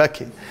 very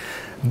lucky.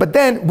 But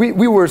then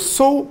we were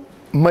so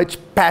much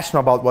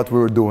passionate about what we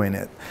were doing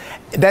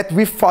that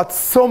we fought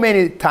so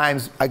many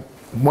times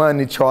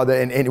one each other,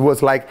 and it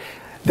was like,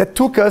 that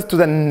took us to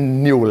the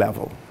new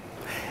level.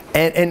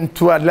 And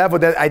to a level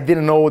that I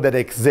didn't know that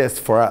exists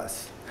for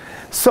us.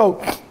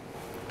 So,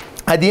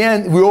 at the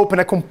end, we opened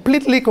a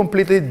completely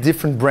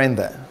different brand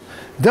there.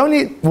 The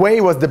only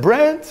way was the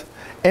brand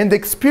and the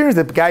experience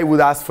that the guy would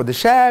ask for the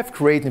chef,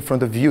 create in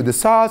front of you the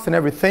sauce and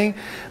everything.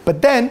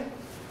 But then,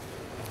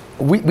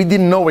 we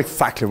didn't know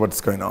exactly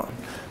what's going on.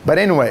 But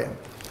anyway,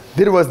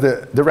 there was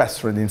the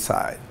restaurant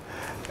inside.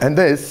 And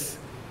this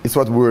is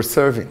what we were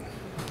serving,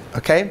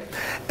 okay?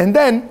 And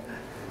then,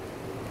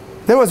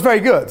 that was very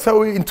good.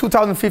 So in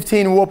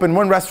 2015, we opened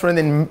one restaurant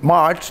in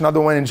March,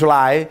 another one in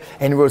July,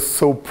 and we were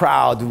so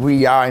proud.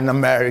 We are in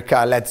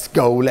America, let's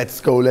go, let's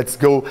go, let's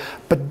go.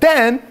 But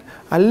then,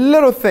 a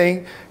little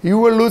thing, you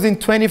were losing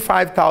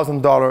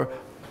 $25,000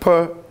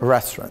 per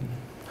restaurant,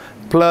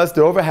 plus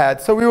the overhead.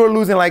 So we were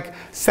losing like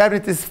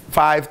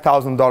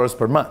 $75,000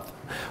 per month,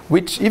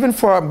 which even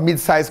for a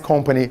mid-sized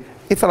company,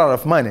 it's a lot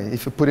of money.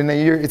 If you put in a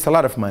year, it's a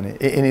lot of money.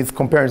 In its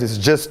comparison, it's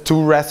just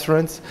 2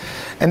 restaurants.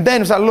 And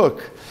then it's like,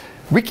 look,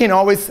 we can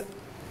always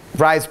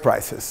rise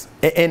prices.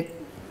 And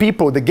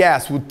people, the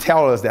guests, would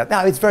tell us that,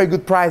 it's very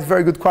good price,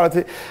 very good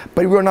quality,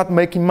 but we were not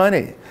making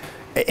money.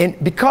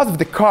 And because of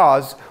the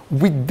cause,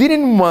 we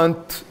didn't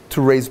want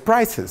to raise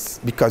prices,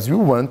 because we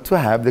want to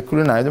have the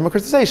culinary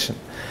democratization.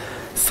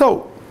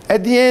 So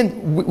at the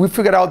end, we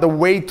figured out the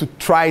way to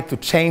try to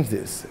change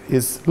this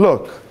is,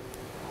 look,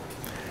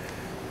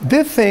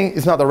 this thing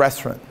is not a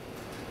restaurant.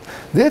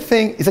 This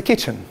thing is a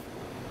kitchen.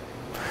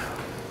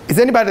 Is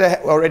anybody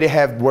that already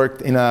have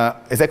worked in an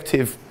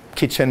executive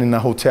kitchen in a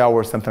hotel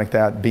or something like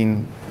that?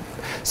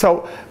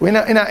 So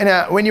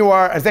when you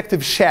are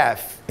executive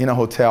chef in a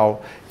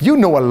hotel, you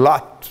know a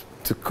lot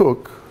to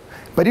cook,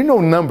 but you know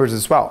numbers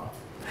as well.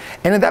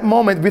 And at that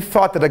moment, we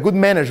thought that a good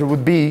manager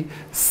would be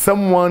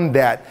someone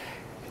that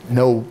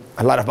know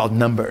a lot about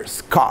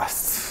numbers,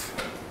 costs,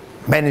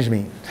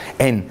 management,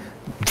 and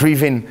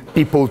driving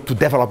people to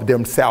develop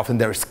themselves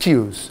and their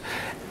skills.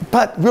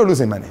 But we're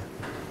losing money.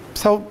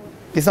 So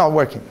it's not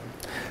working.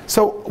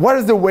 So what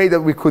is the way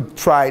that we could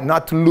try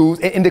not to lose?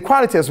 And the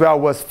quality as well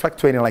was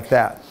fluctuating like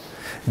that.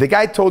 The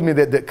guy told me,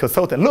 that the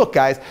consultant, look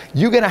guys,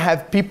 you're going to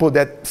have people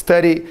that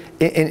study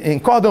in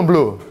Cordon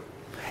Bleu.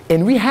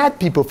 And we had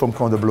people from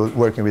Cordon Bleu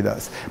working with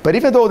us. But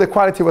even though the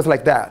quality was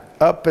like that,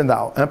 up and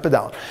down, up and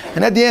down.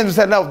 And at the end we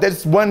said, no,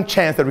 there's one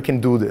chance that we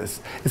can do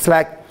this. It's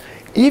like,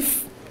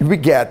 if we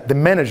get the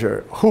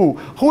manager who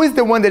is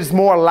the one that is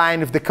more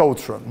aligned with the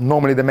culture,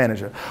 normally the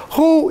manager.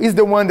 Who is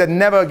the one that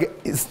never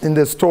is in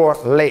the store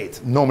late,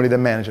 normally the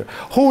manager.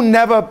 Who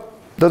never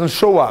doesn't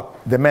show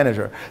up, the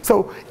manager.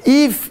 So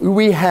if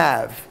we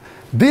have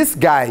this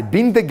guy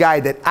being the guy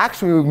that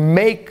actually will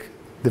make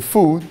the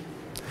food,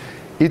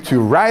 it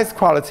will rise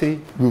quality,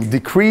 will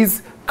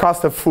decrease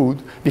cost of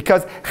food,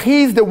 because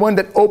he's the one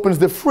that opens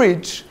the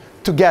fridge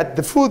to get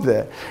the food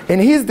there.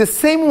 And he's the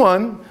same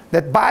one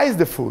that buys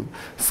the food.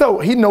 So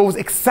he knows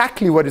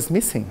exactly what is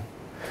missing.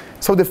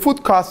 So the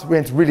food cost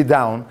went really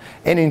down,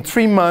 and in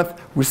 3 months,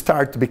 we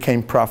start to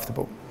become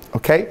profitable,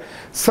 okay?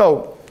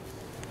 So,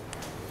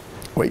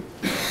 wait.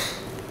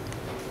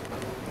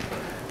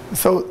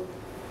 So,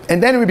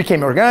 and then we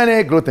became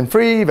organic,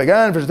 gluten-free,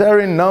 vegan,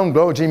 vegetarian,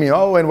 non-GMO,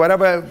 GMO, and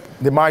whatever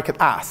the market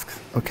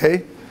asks,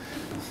 okay?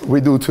 We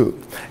do too.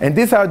 And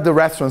these are the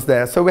restaurants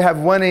there. So we have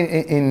one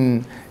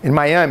in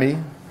Miami,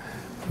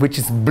 which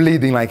is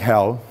bleeding like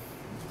hell.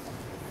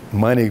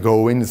 Money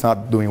going, it's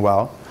not doing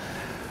well.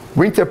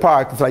 Winter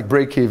Park is like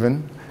break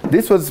even.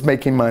 This was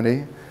making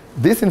money.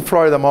 This in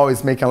Florida Mall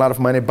is making a lot of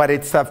money, but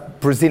it's a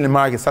Brazilian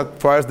market. South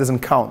Florida doesn't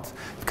count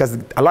because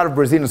a lot of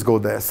Brazilians go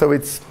there. So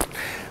it's,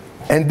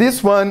 and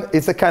this one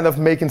is a kind of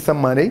making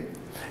some money.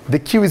 The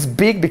queue is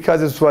big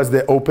because it was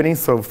the opening,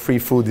 so free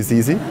food is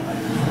easy.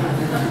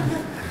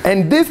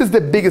 And this is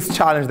the biggest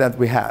challenge that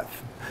we have,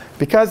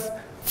 because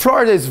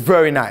Florida is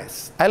very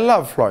nice. I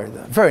love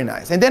Florida, very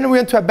nice. And then we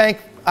went to a bank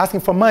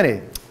asking for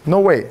money. No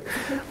way.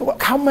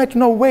 How much?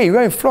 No way.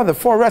 We're in Florida,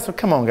 4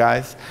 restaurants. Come on,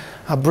 guys.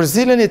 A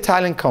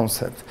Brazilian-Italian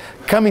concept.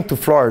 Coming to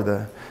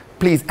Florida,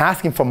 please,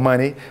 asking for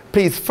money.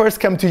 Please, first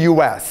come to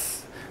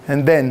US.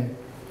 And then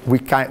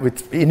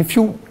and if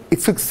you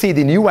succeed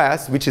in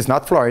US, which is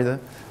not Florida,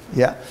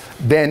 yeah,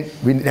 then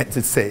we need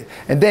to say.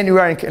 And then we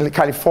are in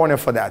California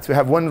for that. We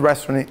have one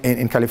restaurant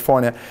in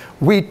California,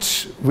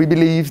 which we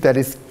believe that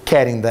is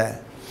getting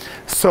there.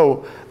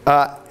 So,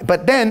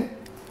 but then,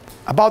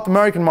 about the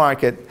American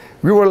market,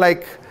 we were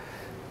like,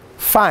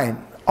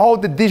 fine, all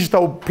the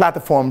digital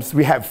platforms,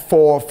 we have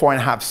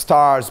 4.5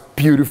 stars,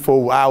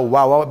 beautiful, wow,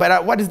 wow, wow,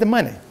 but what is the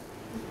money?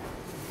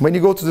 When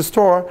you go to the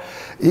store,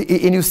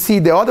 and you see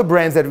the other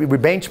brands that we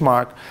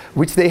benchmark,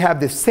 which they have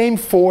the same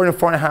 4 and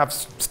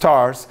 4.5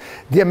 stars,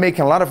 they're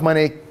making a lot of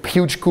money,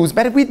 huge queues,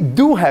 but we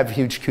do have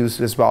huge queues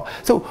as well.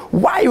 So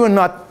why we're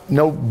not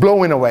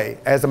blowing away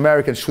as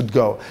Americans should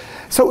go?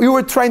 So we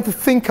were trying to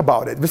think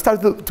about it. We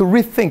started to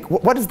rethink,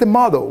 what is the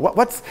model?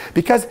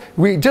 Because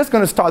we're just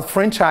going to start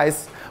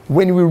franchise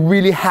when we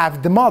really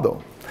have the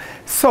model.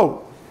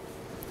 So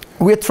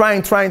we're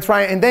trying,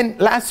 and then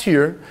last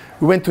year,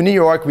 we went to New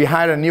York. We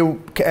hired a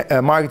new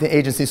marketing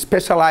agency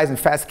specialized in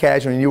fast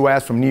casual in the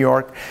US from New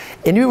York.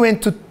 And we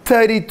went to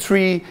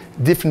 33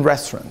 different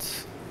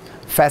restaurants,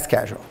 fast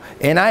casual.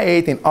 And I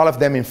ate in all of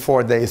them in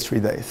 4 days, 3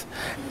 days.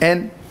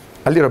 And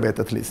a little bit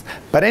at least.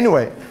 But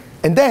anyway,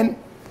 and then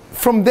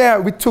from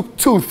there, we took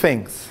 2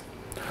 things.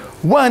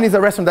 One is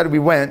a restaurant that we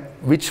went,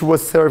 which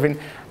was serving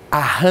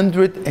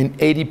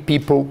 180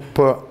 people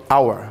per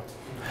hour.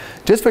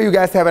 Just for you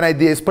guys to have an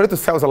idea, Spoleto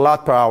sells a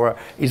lot per hour.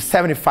 It's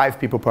 75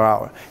 people per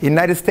hour. In the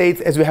United States,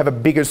 as we have a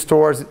bigger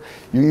stores,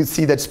 you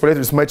see that Spoleto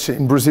is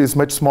in Brazil is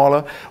much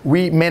smaller.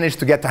 We managed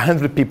to get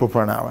 100 people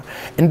per an hour.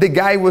 And the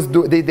guy was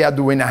they are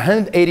doing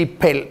 180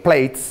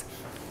 plates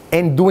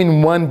and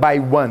doing 1 by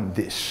 1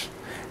 dish.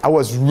 I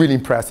was really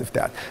impressed with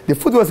that. The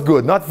food was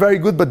good, not very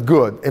good, but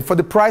good. And for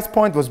the price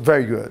point, was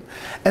very good.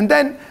 And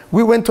then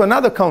we went to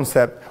another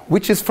concept,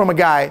 which is from a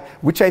guy,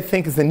 which I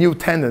think is the new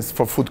tendency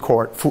for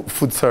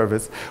food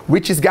service,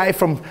 which is guy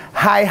from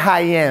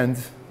high end.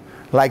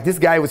 Like this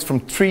guy was from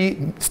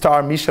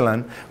 3-star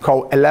Michelin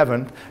called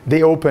 11.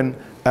 They opened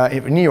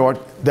in New York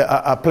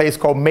a place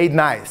called Made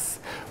Nice,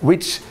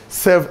 which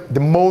served the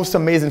most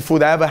amazing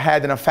food I ever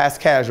had in a fast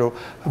casual,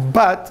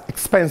 but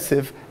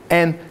expensive,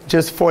 and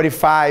just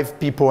 45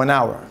 people an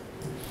hour.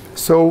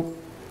 So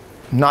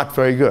not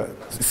very good.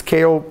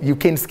 Scale, you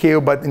can scale,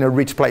 but in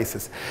rich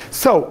places.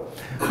 So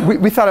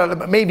we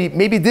thought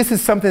maybe this is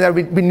something that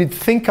we need to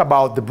think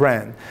about the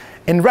brand.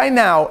 And right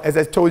now, as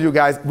I told you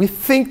guys, we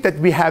think that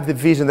we have the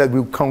vision that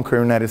we'll conquer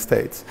the United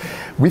States.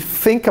 We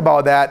think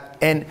about that,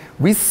 and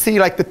we see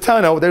like the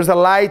tunnel, there's a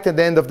light at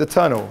the end of the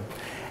tunnel.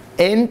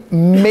 And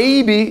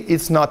maybe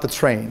it's not a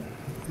train.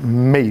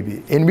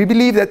 Maybe. And we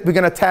believe that we're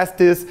going to test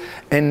this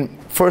in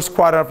first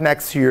quarter of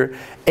next year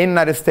in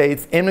the United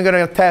States, and we're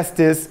going to test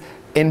this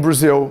in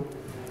Brazil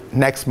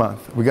next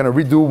month. We're going to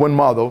redo one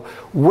model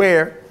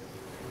where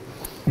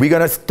we're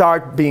going to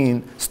stop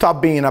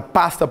being a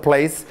pasta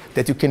place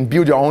that you can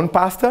build your own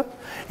pasta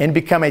and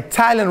become an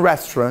Italian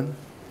restaurant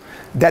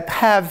that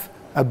have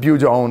a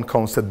build your own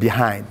concept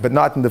behind, but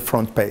not in the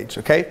front page,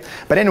 okay?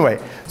 But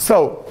anyway,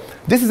 so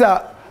this is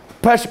a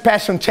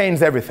passion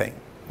changes everything.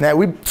 Now,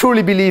 we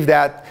truly believe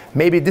that.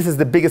 Maybe this is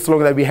the biggest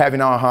slogan that we have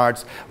in our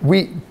hearts.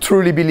 We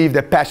truly believe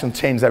that passion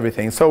changes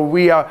everything. So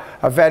we are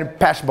a very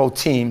passionate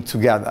team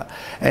together.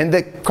 And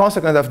the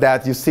consequence of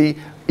that, you see,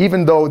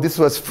 even though this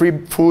was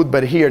free food,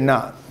 but here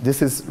not.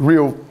 This is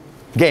real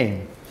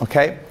game,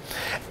 okay?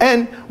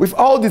 And with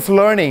all this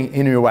learning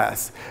in the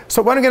US,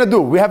 so what are we going to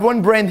do? We have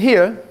one brand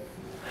here,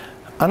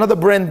 another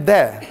brand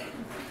there.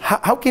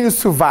 How can you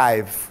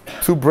survive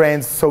two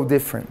brands so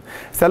different?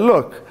 So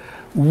look,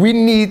 we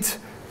need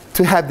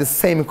to have the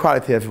same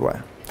quality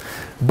everywhere.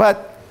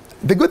 But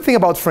the good thing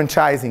about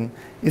franchising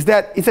is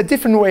that it's a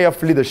different way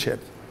of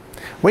leadership.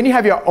 When you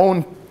have your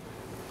own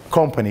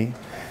company,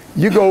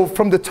 you go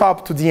from the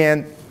top to the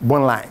end,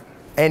 one line.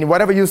 And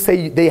whatever you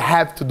say, they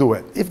have to do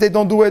it. If they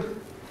don't do it,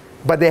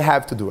 but they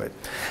have to do it.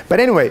 But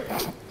anyway,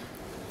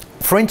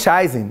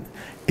 franchising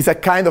is a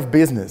kind of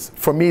business.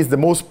 For me, it's the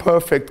most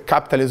perfect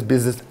capitalist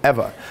business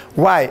ever.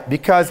 Why?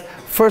 Because,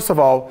 first of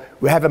all,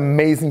 we have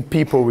amazing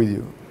people with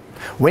you.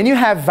 When you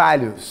have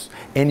values,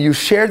 and you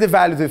share the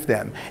values with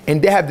them,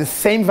 and they have the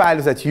same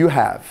values that you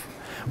have,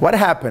 what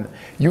happened?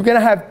 You're going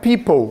to have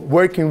people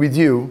working with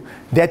you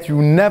that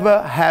you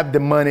never have the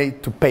money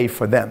to pay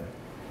for them.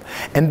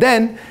 And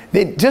then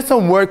they just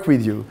don't work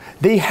with you.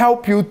 They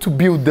help you to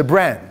build the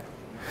brand.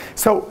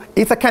 So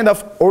it's a kind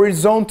of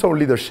horizontal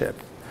leadership.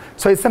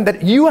 So it's something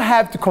that you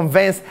have to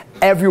convince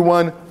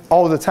everyone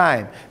all the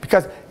time.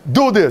 Because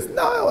do this.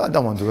 No, I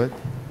don't want to do it.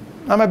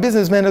 I'm a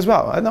businessman as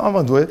well. I don't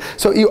want to do it.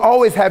 So you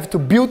always have to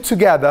build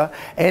together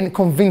and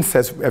convince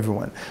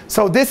everyone.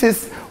 So this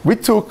is, we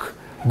took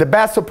the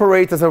best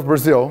operators of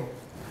Brazil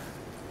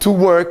to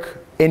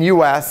work in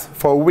US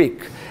for a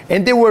week.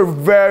 And they were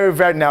very,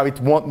 very, now it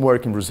won't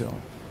work in Brazil.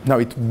 No,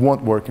 it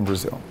won't work in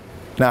Brazil.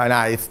 No,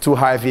 it's too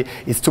heavy.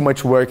 It's too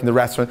much work in the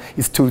restaurant.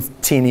 It's too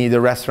teeny,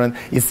 the restaurant.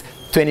 It's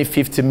 20,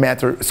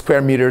 50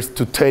 square meters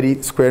to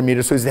 30 square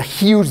meters. So it's a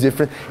huge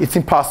difference. It's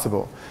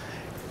impossible.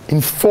 In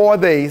 4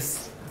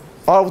 days,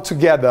 all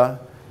together,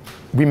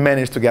 we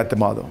managed to get the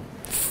model.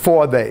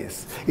 4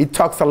 days. It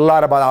talks a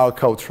lot about our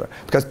culture,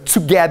 because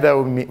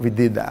together we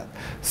did that.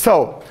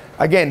 So,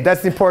 again,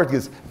 that's in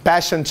Portuguese.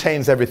 Passion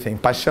changes everything.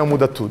 Paixão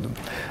muda tudo.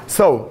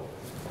 So,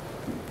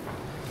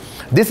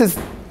 this is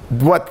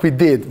what we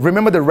did.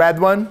 Remember the red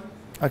one?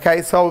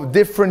 Okay, so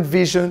different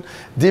vision,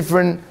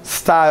 different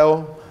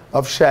style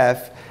of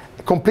chef,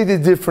 completely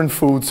different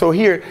food. So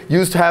here, you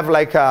used to have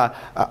like a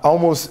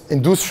almost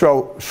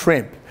industrial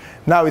shrimp.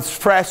 Now it's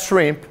fresh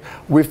shrimp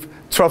with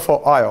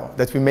truffle oil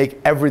that we make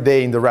every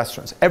day in the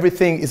restaurants.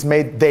 Everything is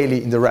made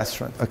daily in the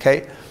restaurant,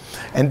 okay?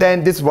 And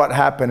then this is what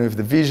happened with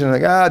the vision.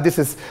 Like, this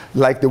is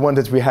like the one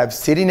that we have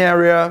sitting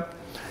area,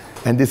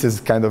 and this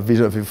is kind of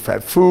vision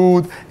of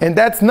food, and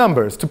that's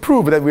numbers to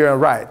prove that we are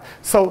right.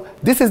 So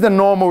this is the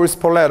normal with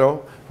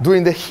Spoleto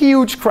during the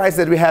huge crisis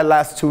that we had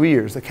last 2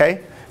 years,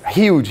 okay?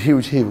 Huge,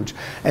 huge, huge.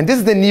 And this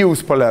is the new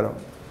Spoleto.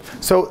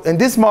 So in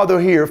this model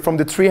here, from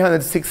the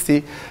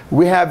 360,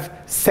 we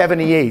have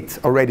 78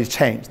 already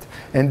changed.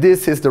 And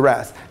this is the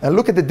rest. And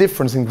look at the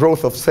difference in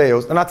growth of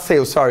sales, not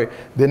sales, sorry,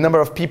 the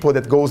number of people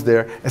that goes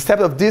there.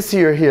 Except of this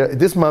year here,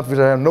 this month, which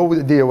I have no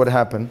idea what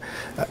happened.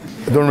 I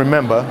don't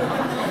remember.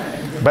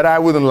 But I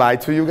wouldn't lie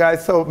to you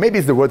guys. So maybe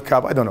it's the World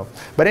Cup, I don't know.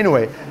 But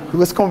anyway, it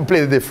was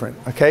completely different,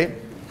 okay?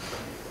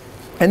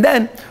 And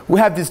then we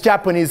have this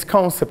Japanese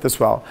concept as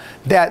well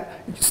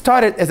that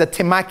started as a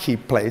temaki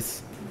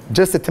place.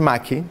 Just a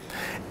temaki.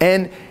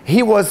 And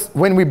he was,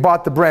 when we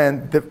bought the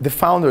brand, the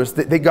founders,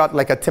 they got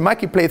like a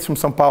temaki place from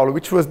São Paulo,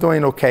 which was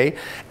doing okay.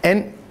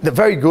 And they're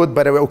very good,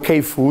 but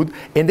okay food.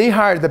 And they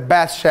hired the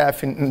best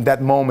chef in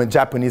that moment,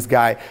 Japanese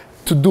guy,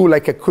 to do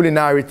like a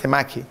culinary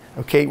temaki,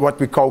 okay? What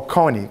we call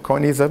koni.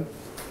 Koni is a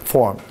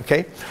form,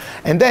 okay?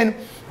 And then,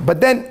 but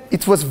then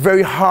it was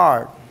very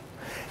hard.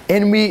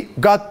 And we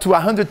got to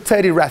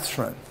 130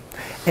 restaurants.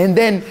 And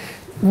then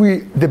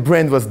the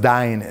brand was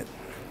dying it.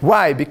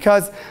 Why?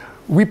 Because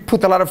we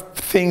put a lot of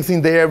things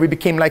in there. We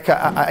became like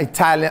a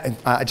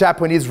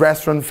Japanese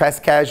restaurant,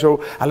 fast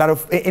casual,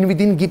 and we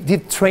didn't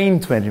give train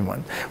to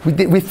anyone.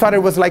 We thought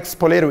it was like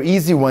Spoleto,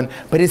 easy one,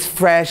 but it's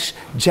fresh,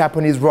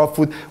 Japanese raw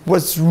food.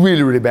 Was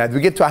really, really bad.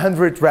 We get to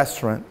 100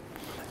 restaurants,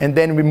 and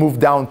then we moved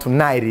down to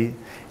 90,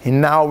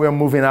 and now we're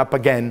moving up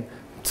again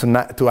to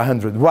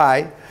 100.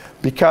 Why?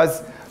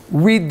 Because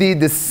we did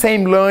the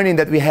same learning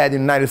that we had in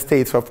the United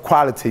States of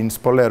quality in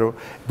Spoleto,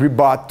 we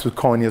brought to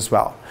Coney as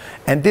well.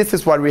 And this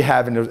is what we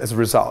have as a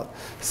result.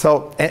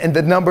 So, and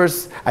the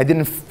numbers, I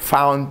didn't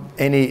found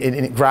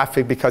any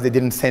graphic because they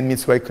didn't send me,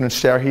 so I couldn't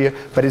share here,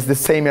 but it's the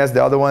same as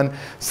the other one.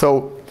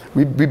 So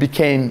we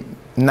became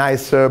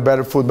nicer,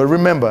 better food. But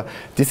remember,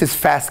 this is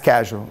fast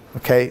casual,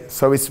 okay?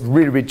 So it's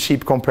really, really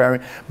cheap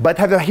comparing, but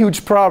have a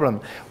huge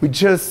problem. We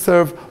just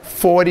serve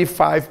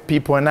 45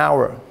 people an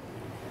hour.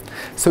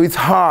 So it's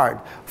hard.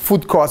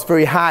 Food costs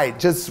very high.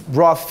 Just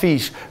raw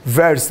fish,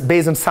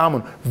 based on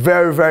salmon,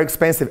 very, very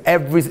expensive.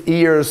 Every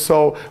year or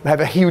so, we have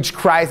a huge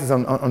crisis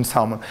on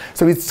salmon.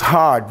 So it's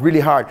hard, really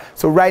hard.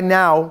 So right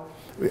now,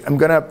 I'm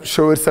going to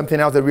show you something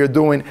else that we're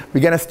doing.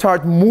 We're going to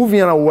start moving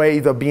away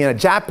of being a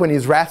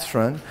Japanese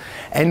restaurant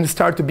and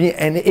start to be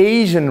an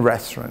Asian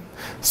restaurant.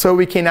 So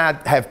we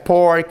cannot have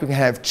pork, we can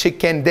have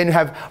chicken, then you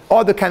have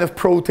other kind of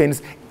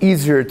proteins,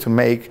 easier to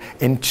make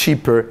and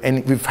cheaper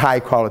and with high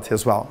quality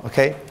as well,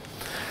 okay?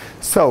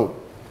 So,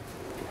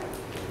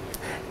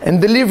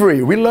 and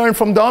delivery, we learned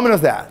from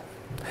Domino's that.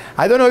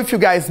 I don't know if you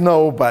guys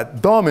know,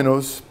 but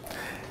Domino's,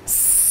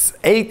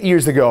 8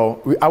 years ago,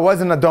 I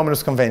was in a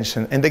Domino's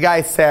convention, and the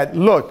guy said,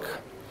 look,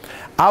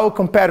 our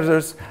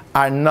competitors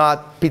are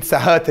not Pizza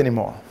Hut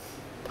anymore.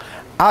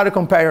 Our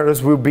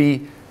competitors will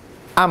be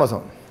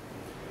Amazon.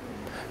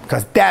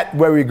 Because that's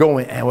where we're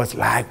going. And I was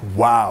like,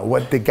 wow,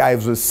 what the guy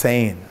was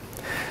saying.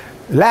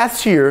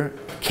 Last year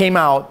came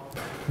out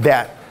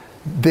that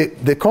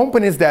the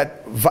companies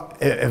that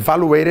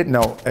valorized,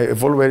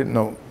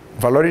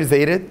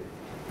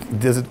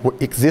 does it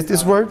exist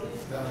this word?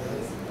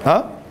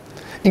 Huh?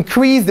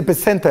 Increase the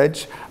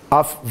percentage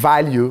of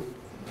value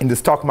in the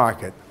stock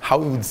market. How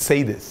would you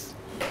say this?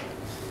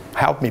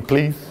 Help me,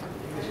 please.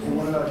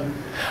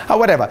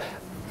 Whatever.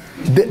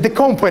 The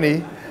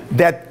company,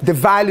 that the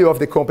value of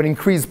the company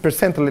increased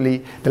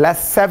percentually the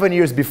last 7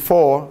 years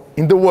before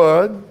in the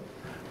world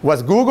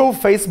was Google,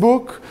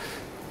 Facebook,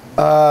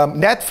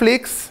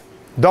 Netflix,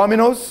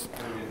 Domino's,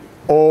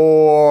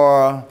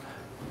 or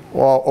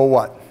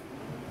what?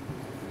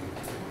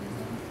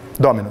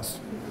 Domino's.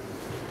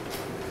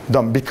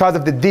 Because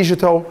of the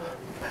digital,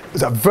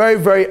 it's a very,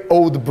 very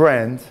old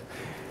brand.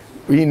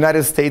 In the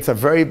United States, a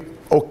very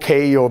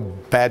okay or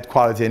bad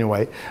quality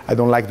anyway. I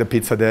don't like the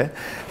pizza there.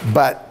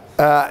 But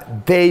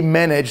they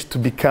managed to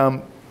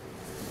become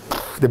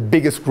the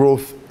biggest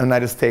growth in the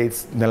United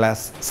States in the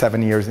last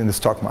 7 years in the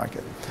stock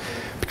market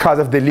because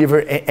of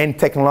delivery and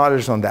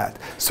technology on that.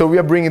 So we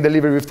are bringing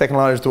delivery with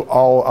technology to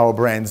all our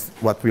brands,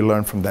 what we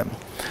learned from them.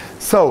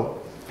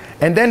 So,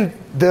 and then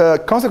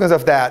the consequence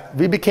of that,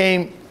 we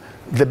became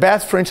the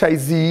best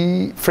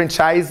franchising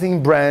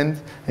brand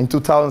in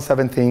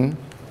 2017.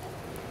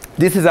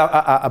 This is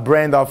a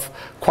brand of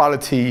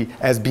quality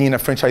as being a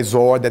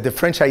franchisor that the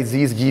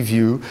franchisees give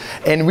you.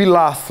 And we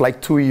lost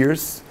like 2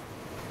 years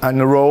in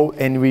a row,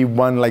 and we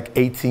won like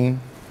 18,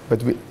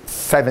 but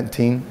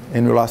 17,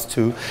 and we lost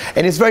 2.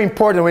 And it's very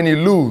important when you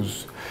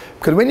lose,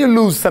 because when you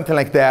lose something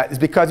like that, it's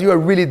because you are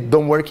really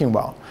not working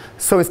well.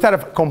 So instead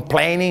of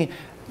complaining,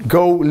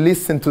 go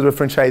listen to the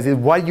franchisee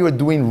what you are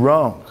doing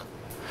wrong.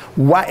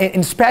 Why,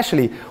 and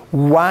especially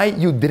why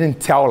you didn't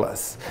tell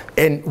us,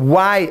 and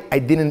why I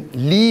didn't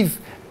leave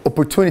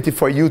opportunity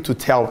for you to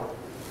tell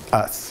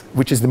us,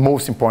 which is the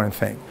most important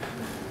thing.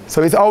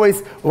 So it's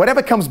always,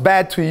 whatever comes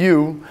bad to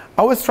you,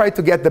 always try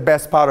to get the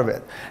best part of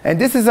it. And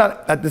this is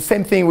the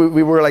same thing,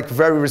 we were like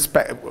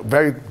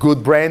very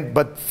good brand,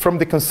 but from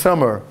the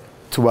consumer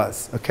to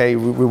us, okay?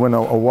 We won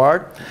an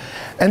award.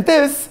 And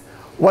this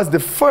was the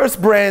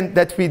first brand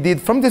that we did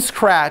from the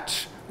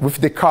scratch with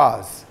the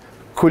cause.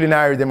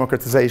 Culinary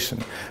democratization.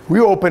 We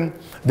opened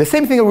the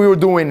same thing that we were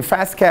doing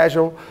fast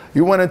casual.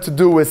 We wanted to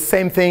do the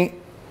same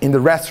thing in the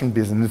restaurant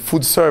business, the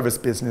food service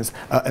business,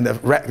 and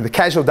the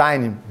casual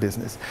dining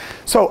business.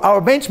 So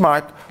our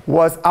benchmark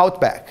was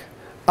Outback.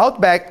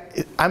 Outback,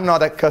 I'm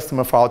not a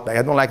customer for Outback.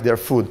 I don't like their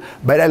food,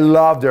 but I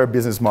love their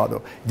business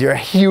model. They're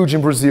huge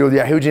in Brazil. They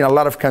are huge in a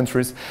lot of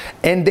countries.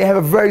 And they have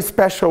a very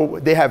special,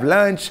 they have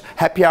lunch,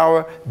 happy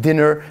hour,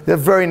 dinner. They're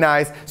very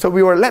nice. So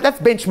we were, let's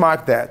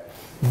benchmark that.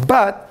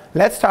 But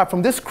let's start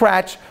from the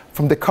scratch,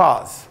 from the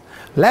cause.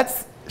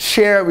 Let's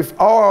share with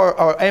all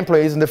our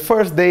employees in the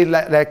first day,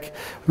 like,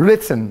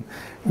 listen,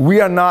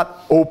 we are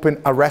not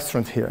open a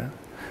restaurant here.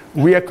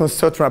 We are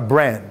constructing a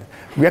brand.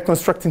 We are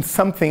constructing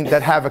something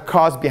that have a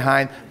cause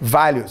behind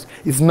values.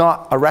 It's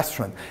not a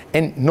restaurant.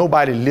 And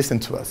nobody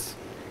listened to us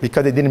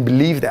because they didn't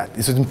believe that.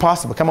 This is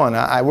impossible. Come on,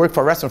 I worked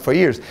for a restaurant for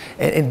years,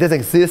 and it doesn't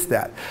exist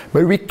that.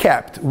 But we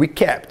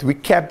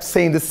kept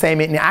saying the same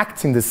and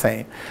acting the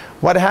same.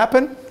 What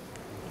happened?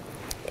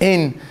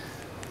 In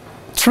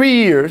 3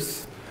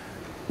 years,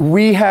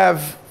 we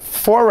have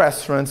 4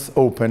 restaurants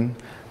open,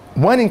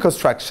 1 in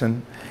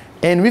construction,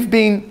 and we've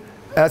been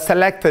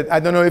selected. I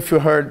don't know if you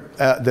heard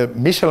the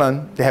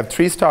Michelin. They have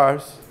 3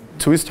 stars,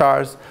 2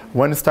 stars,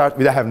 1 star.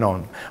 We don't have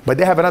none. But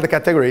they have another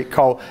category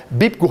called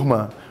Bip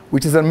Gourmand,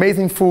 which is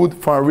amazing food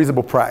for a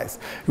reasonable price.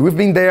 We've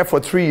been there for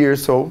 3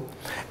 years,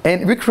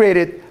 and we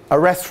created a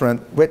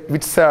restaurant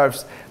which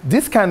serves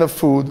this kind of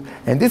food,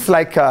 and this is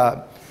like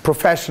a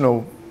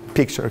professional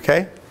picture,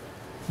 okay?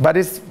 But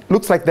it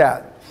looks like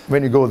that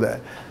when you go there.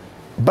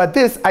 But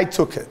this, I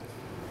took it.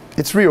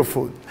 It's real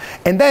food.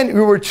 And then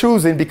we were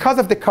choosing, because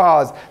of the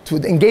cause, to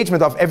the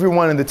engagement of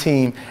everyone in the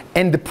team,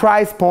 and the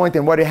price point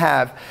and what you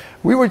have,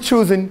 we were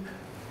choosing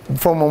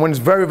from one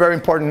very, very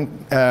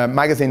important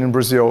magazine in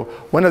Brazil,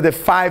 one of the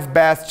 5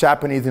 best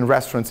Japanese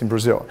restaurants in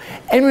Brazil.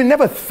 And we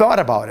never thought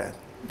about it.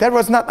 That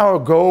was not our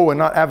goal, and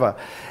not ever.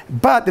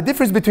 But the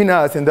difference between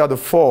us and the other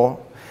 4,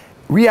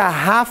 we are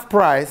half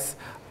price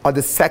of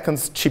the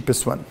second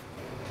cheapest one.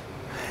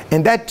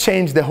 And that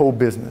changed the whole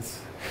business.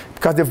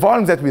 Because the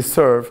volumes that we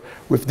serve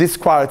with this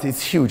quality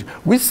is huge.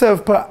 We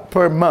serve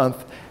per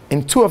month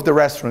in 2 of the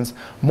restaurants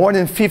more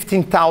than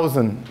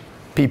 15,000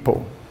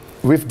 people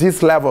with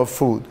this level of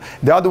food.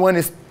 The other one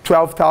is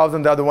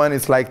 12,000, the other one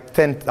is like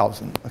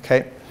 10,000,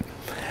 okay?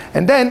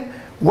 And then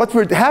what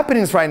we're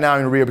happening is right now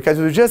in Rio, because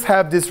we just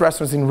have these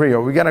restaurants in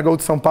Rio. We're gonna go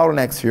to São Paulo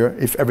next year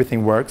if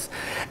everything works.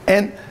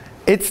 And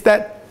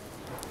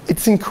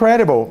it's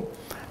incredible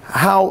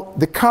how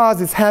the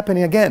cause is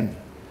happening again.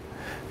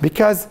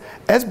 Because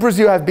as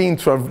Brazil has been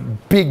through a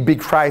big,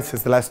 big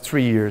crisis the last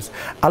 3 years,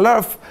 a lot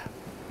of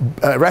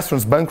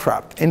restaurants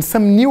bankrupt, and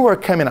some new are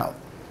coming out.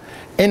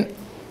 And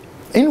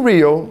in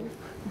Rio,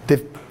 the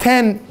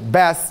 10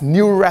 best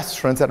new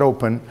restaurants that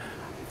opened,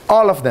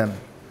 all of them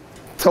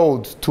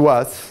told to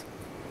us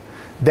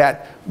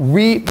that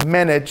we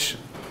managed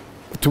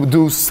to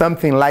do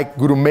something like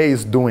Gourmet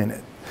is doing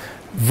it.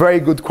 Very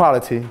good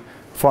quality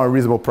for a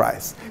reasonable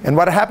price. And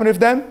what happened with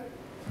them?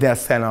 They are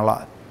selling a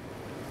lot.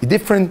 A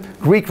different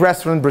Greek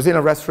restaurant,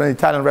 Brazilian restaurant,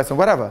 Italian restaurant,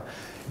 whatever,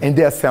 and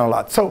they are selling a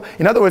lot. So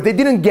in other words, they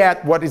didn't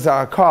get what is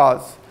our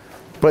cause,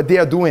 but they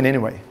are doing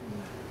anyway.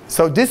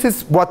 So this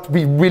is what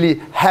we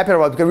really happy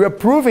about, because we are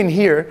proving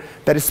here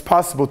that it's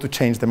possible to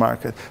change the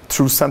market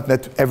through something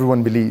that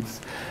everyone believes.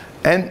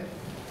 And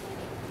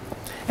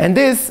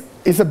this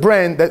is a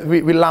brand that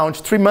we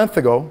launched 3 months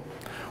ago,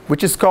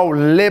 which is called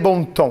Le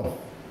Bon Ton.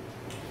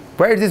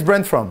 Where is this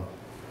brand from?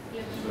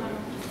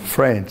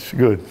 French,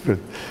 good,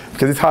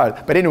 because it's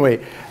hard. But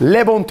anyway,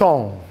 Le Bon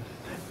Ton.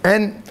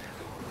 And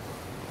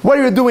what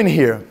are you doing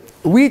here?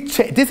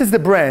 This is the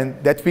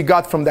brand that we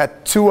got from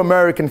that 2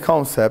 American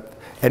concept,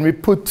 and we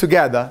put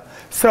together.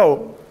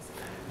 So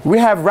we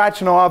have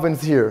rational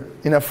ovens here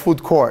in a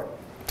food court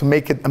to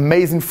make it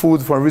amazing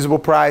food for a reasonable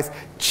price,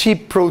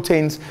 cheap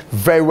proteins,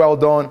 very well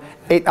done,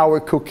 8-hour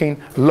cooking,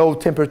 low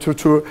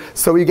temperature.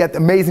 So you get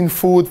amazing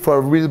food for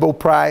a reasonable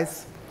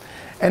price.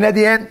 And at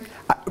the end,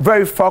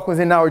 very focused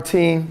in our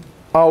team,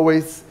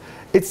 always.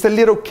 It's a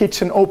little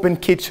kitchen, open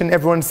kitchen,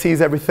 everyone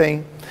sees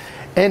everything.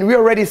 And we're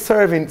already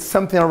serving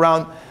something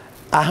around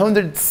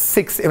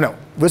 160,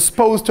 we're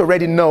supposed to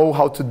already know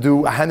how to do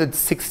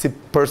 160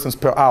 persons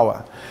per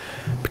hour,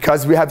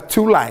 because we have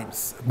 2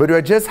 lines, but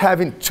we're just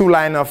having 2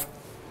 lines of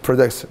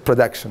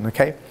production,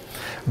 okay?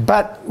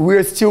 But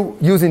we're still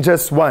using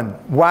just 1.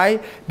 Why?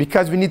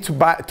 Because we need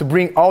to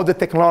bring all the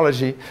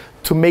technology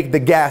to make the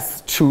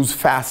guests choose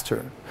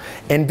faster.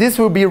 And this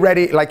will be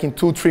ready like in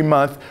 2-3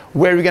 months,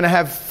 where we're gonna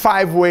have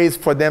 5 ways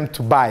for them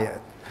to buy it.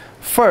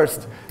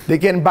 First, they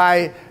can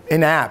buy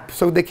an app,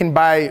 so they can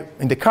buy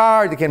in the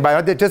car, they can buy,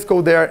 they just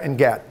go there and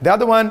get. The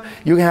other one,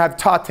 you can have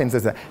totems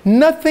as that.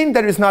 Nothing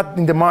that is not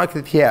in the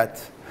market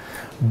yet,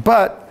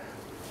 but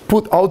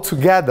put all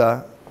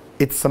together,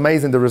 it's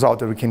amazing the result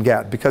that we can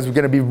get, because we're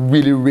going to be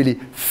really, really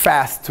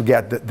fast to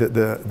get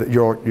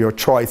your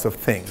choice of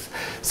things.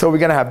 So we're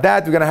going to have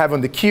that, we're going to have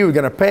on the queue, we're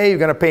going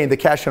to pay in the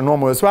cash and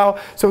normal as well.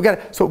 So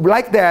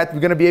like that, we're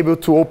going to be able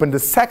to open the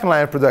second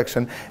line of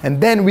production, and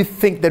then we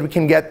think that we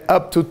can get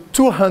up to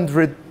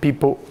 200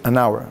 people an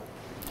hour.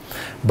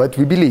 But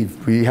we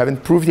believe, we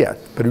haven't proved yet,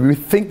 but we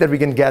think that we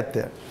can get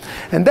there.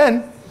 And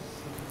then,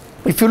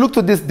 if you look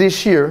to this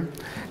dish here,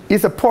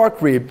 it's a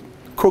pork rib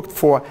cooked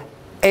for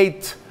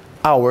 8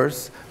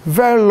 hours,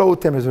 very low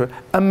temperature,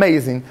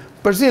 amazing.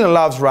 Brazilian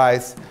loves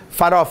rice,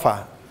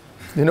 farofa.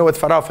 You know what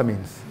farofa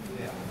means?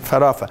 Yeah.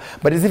 Farofa.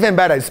 But it's even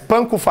better, it's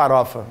pão com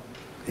farofa.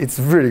 It's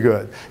really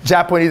good.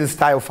 Japanese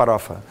style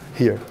farofa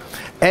here.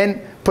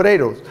 And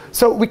potatoes.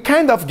 So we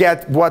kind of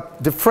get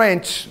what the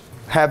French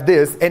have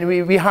this, and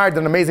we hired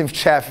an amazing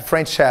chef,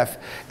 French chef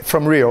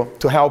from Rio,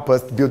 to help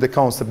us build the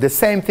concept. The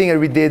same thing that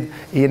we did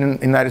in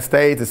the United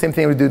States, the same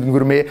thing we did in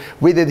Gourmet,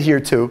 we did here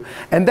too.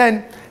 And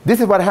then, this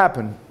is what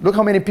happened. Look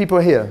how many people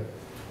are here.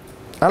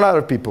 A lot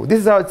of people. This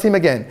is our team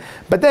again.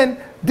 But then,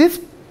 this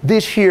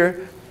dish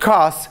here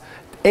costs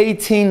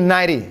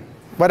 $18.90,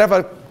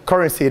 whatever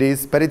currency it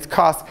is, but it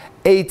costs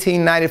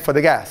 $18.90 for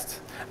the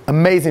guest.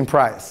 Amazing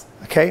price,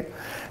 okay?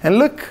 And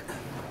look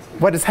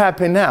what is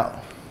happening now.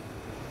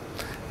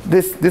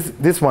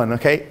 This one,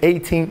 okay,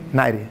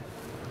 $18.90.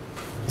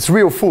 It's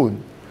real food,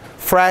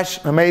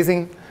 fresh,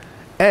 amazing.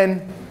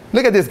 And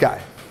look at this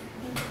guy.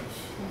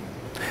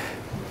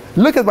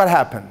 Look at what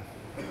happened.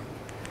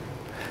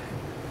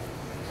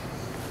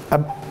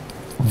 A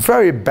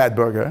very bad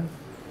burger,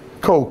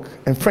 Coke,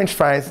 and French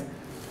fries,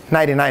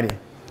 $19.90.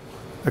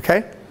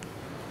 Okay?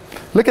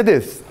 Look at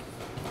this.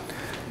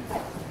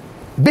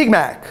 Big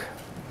Mac,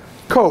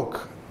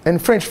 Coke,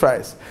 and French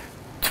fries,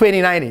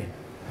 $20.90.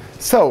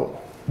 So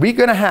we're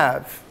gonna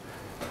have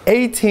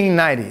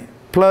 $18.90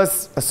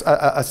 plus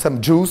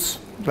some juice,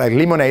 like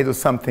lemonade or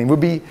something, would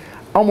be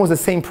almost the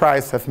same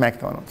price of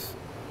McDonald's.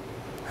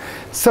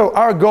 So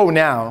our goal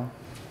now,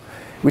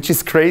 which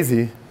is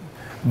crazy,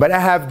 but I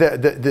have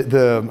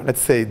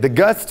let's say, the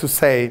guts to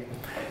say,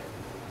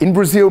 in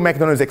Brazil,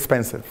 McDonald's is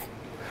expensive.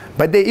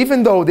 But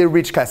even though they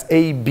reach class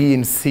A, B,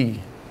 and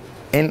C,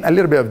 and a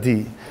little bit of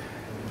D,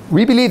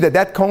 we believe that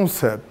that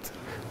concept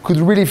could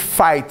really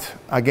fight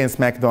against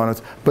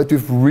McDonald's, but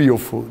with real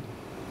food.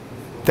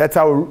 That's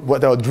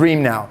our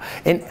dream now.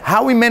 And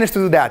how we managed to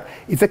do that,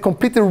 it's a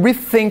complete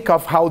rethink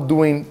of how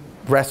doing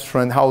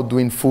restaurant, how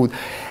doing food.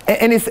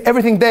 And it's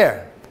everything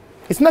there.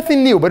 It's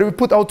nothing new, but we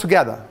put all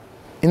together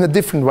in a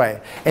different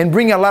way and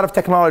bring a lot of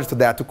technology to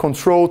that, to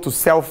control, to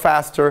sell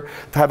faster,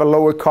 to have a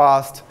lower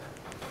cost.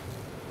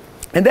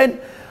 And then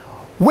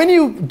when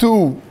you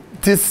do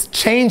this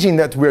changing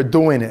that we're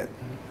doing it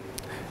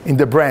in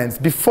the brands,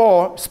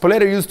 before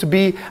Spoleto used to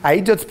be an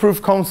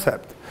idiot-proof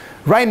concept.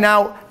 Right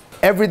now,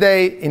 every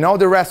day in all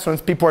the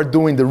restaurants, people are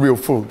doing the real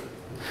food.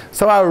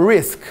 So our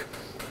risk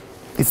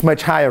is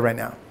much higher right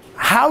now.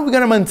 How are we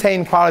going to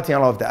maintain quality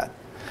and all of that?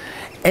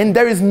 And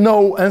there is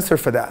no answer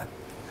for that.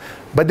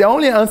 But the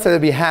only answer that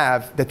we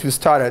have, that we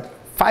started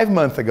 5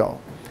 months ago,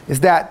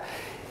 is that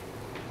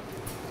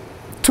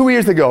 2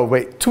 years ago,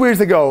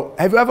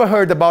 have you ever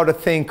heard about a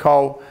thing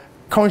called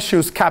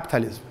conscious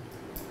capitalism?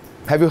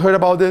 Have you heard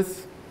about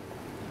this?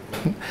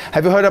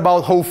 Have you heard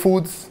about Whole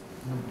Foods?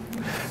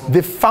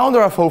 The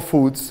founder of Whole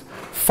Foods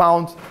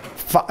found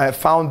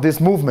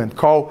this movement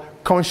called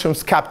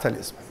conscious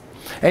capitalism.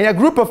 And a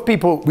group of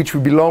people which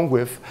we belong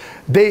with,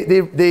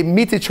 they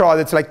meet each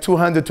other. It's like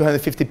 200,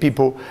 250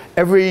 people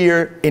every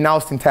year in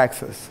Austin,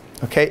 Texas.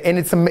 Okay? And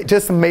it's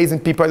just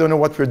amazing people. I don't know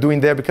what we're doing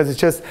there because it's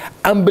just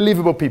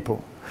unbelievable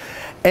people.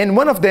 And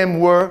one of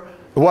them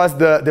was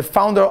the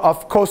founder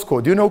of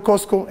Costco. Do you know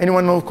Costco?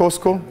 Anyone know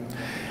Costco?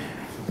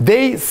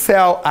 They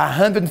sell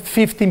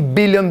 $150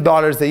 billion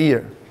a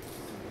year.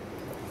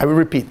 I will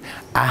repeat,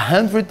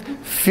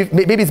 150,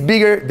 maybe it's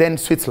bigger than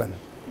Switzerland.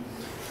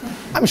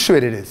 I'm sure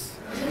it is.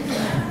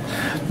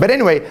 But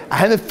anyway,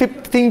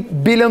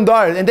 $115 billion.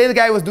 And then the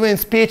guy was doing a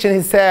speech and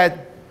he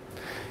said,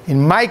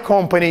 in my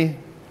company,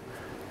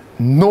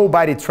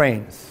 nobody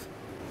trains.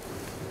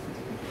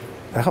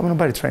 I hope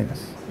nobody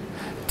trains.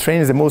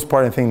 Training is the most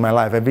important thing in my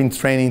life. I've been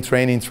training,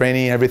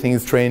 everything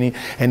is training,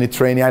 and the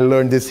training, I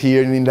learned this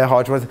here in the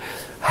Roche.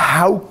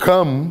 How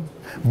come?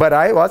 But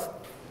I was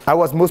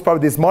most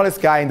probably the smallest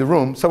guy in the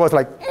room, so I was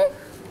like,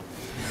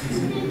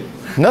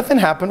 nothing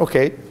happened,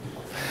 okay.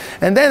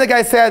 And then the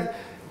guy said,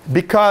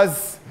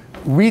 because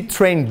we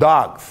train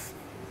dogs.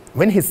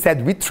 When he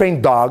said we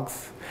train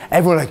dogs,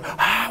 everyone was like,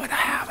 ah, what the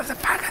hell, what the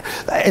fuck?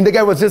 And the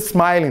guy was just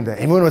smiling there.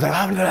 Everyone was like,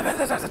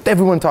 oh,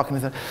 everyone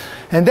talking.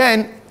 And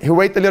then he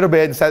waited a little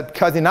bit and said,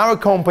 because in our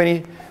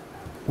company,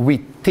 we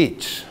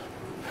teach,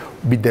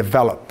 we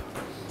develop.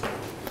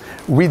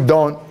 We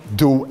don't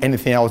do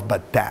anything else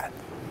but that.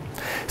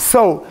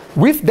 So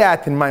with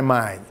that in my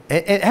mind,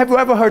 and have you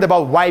ever heard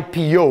about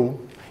YPO,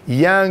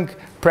 Young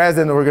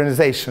President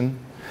Organization,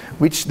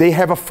 which they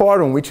have a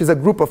forum, which is a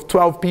group of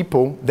 12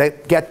 people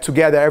that get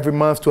together every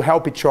month to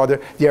help each other.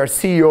 They are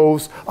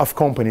CEOs of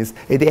companies,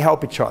 and they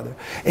help each other.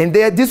 And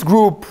this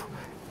group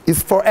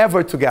is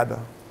forever together,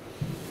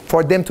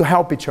 for them to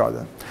help each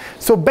other.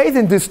 So based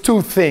on these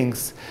two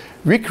things,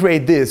 we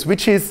create this,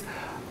 which is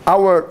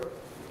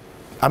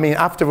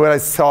after what I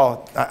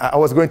saw, I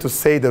was going to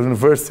say the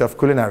University of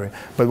Culinary,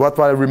 but what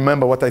I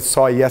remember, what I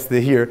saw yesterday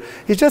here,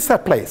 is just a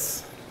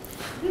place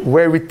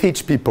where we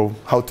teach people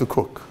how to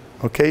cook.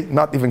 Okay,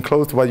 not even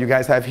close to what you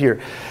guys have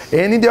here.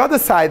 And in the other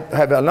side, I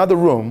have another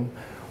room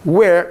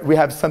where we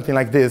have something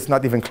like this,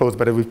 not even close,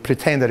 but we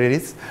pretend that it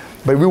is,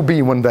 but it will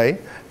be one day,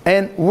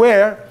 and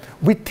where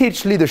we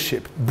teach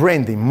leadership,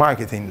 branding,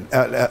 marketing,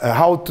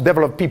 how to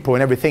develop people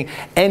and everything,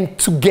 and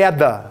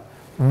together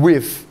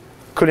with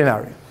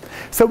culinary.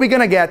 So we're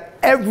gonna get,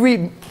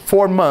 every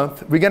 4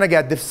 months, we're gonna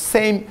get the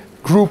same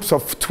groups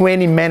of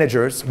 20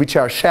 managers, which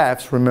are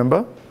chefs,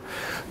 remember,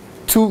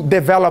 to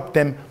develop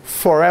them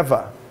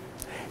forever.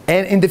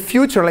 And in the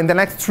future, in the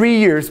next 3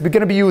 years, we're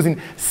going to be using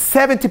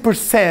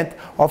 70%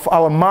 of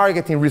our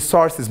marketing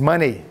resources,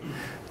 money,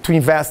 to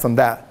invest on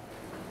that.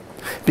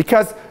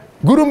 Because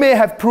Gourmet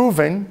have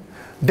proven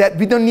that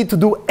we don't need to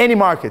do any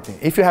marketing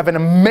if you have an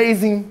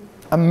amazing,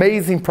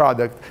 amazing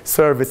product,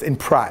 service, and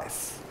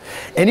price.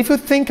 And if you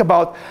think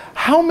about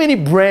how many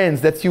brands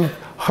that you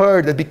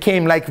heard that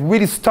became like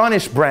really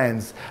astonished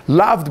brands,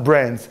 loved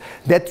brands,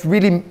 that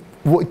really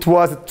it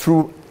was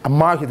through a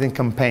marketing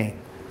campaign.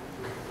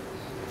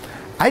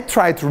 I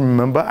tried to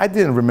remember, I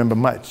didn't remember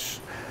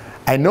much.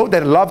 I know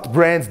that loved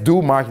brands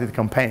do marketing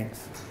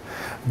campaigns.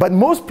 But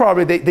most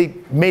probably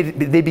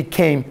they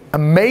became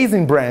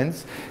amazing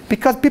brands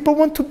because people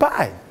want to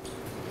buy.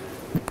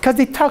 Because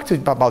they talk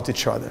about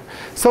each other.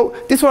 So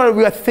this is what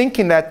we are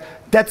thinking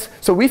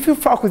so if you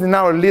focus on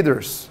our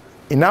leaders,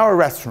 in our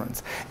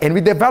restaurants, and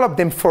we develop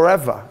them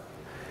forever,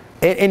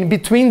 And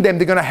between them,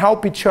 they're going to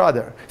help each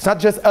other. It's not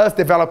just us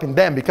developing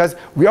them, because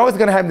we're always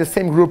going to have in the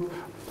same group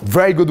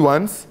very good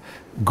ones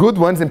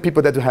and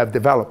people that have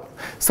developed.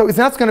 So it's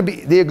not going to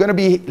be, they're going to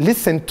be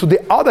listening to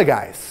the other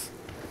guys.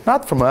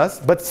 Not from us,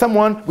 but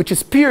someone which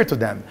is peer to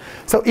them.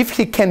 So if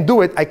he can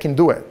do it, I can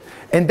do it.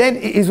 And then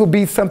it will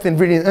be something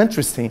really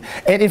interesting.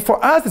 And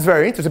for us, it's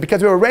very interesting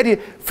because we already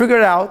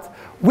figured out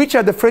which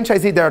are the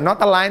franchisees that are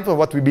not aligned with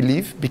what we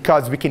believe,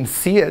 because we can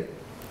see it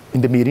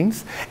in the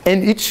meetings.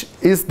 And each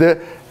is the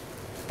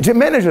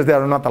managers that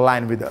are not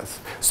aligned with us.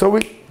 So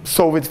we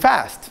solve it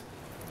fast.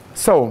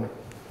 So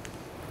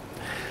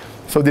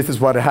this is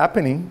what is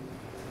happening,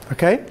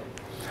 okay?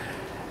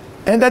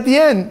 And at the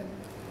end,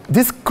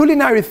 this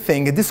culinary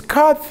thing, this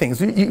card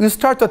things, you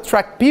start to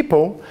attract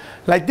people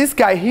like this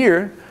guy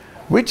here,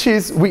 which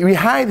is, we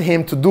hired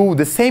him to do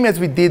the same as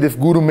we did with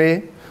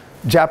gourmet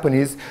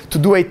Japanese, to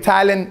do an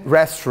Italian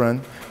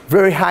restaurant,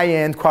 very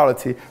high-end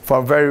quality for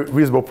a very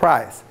reasonable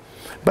price.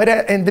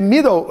 But in the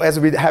middle, as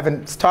we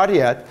haven't started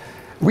yet,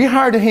 we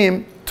hired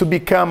him to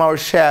become our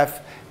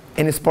chef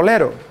in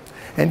Spoleto.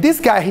 And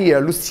this guy here,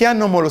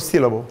 Luciano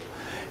Monosyllable,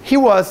 he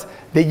was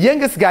the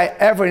youngest guy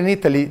ever in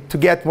Italy to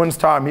get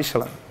 1-star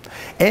Michelin.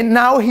 And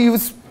now he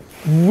was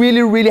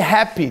really, really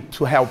happy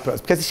to help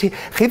us, because he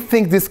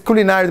thinks this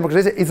culinary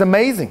democracy is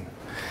amazing.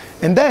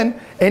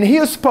 And he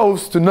is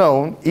supposed to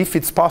know if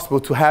it's possible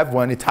to have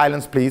one.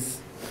 Italians, please.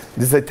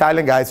 This is an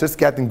Italian guy, just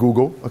get in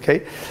Google,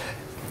 okay?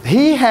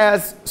 He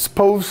has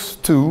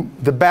supposed to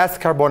the best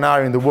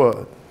carbonara in the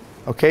world,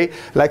 okay?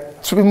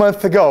 Like 3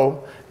 months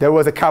ago, there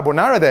was a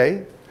carbonara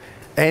day,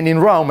 and in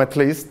Rome, at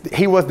least,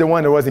 he was the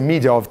one that was in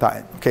media all the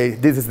time, okay?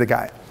 This is the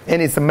guy.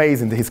 And it's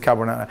amazing, his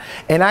carbonara.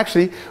 And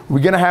actually,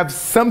 we're going to have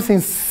something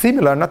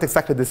similar, not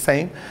exactly the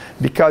same,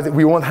 because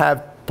we won't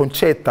have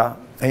pancetta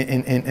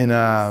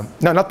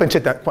no, not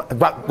pancetta,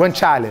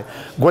 guanciale.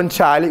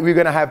 Guanciale, we're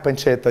going to have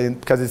pancetta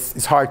because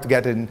it's hard to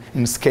get it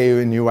in scale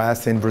in the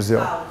US and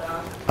Brazil.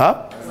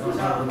 Huh?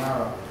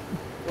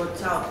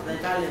 Watch out, the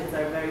Italians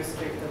are very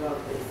strict about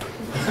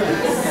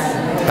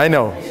this. I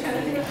know.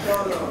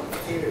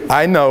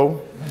 I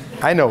know.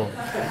 I know.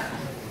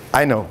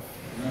 I know.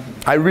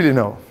 I really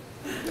know.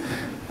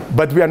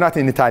 But we are not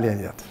in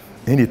Italian yet,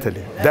 in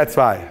Italy. That's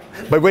why.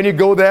 But when you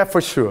go there,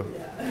 for sure.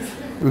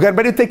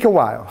 But it takes a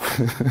while.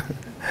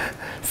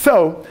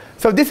 So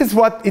this is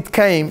what it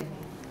came.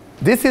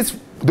 This is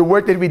the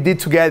work that we did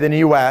together in the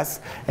US.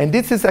 And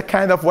this is a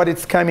kind of what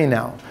it's coming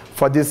now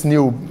for this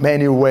new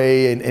menu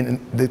way and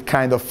the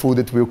kind of food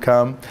that will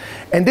come.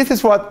 And this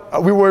is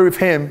what we were with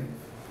him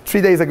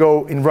 3 days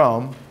ago in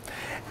Rome.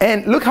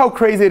 And look how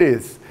crazy it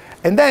is.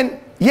 And then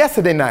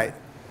yesterday night,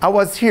 I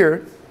was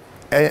here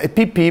at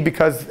PP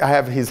because I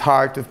have his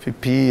heart of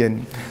PP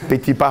and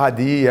petit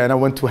paradis, and I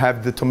want to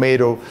have the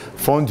tomato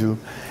fondue.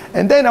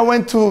 And then I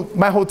went to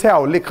my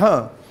hotel, Le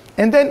Grand.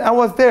 And then I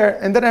was there,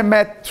 and then I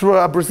met through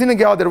a Brazilian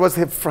girl that was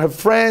her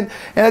friend.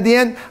 And at the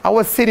end, I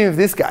was sitting with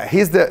this guy.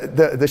 He's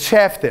the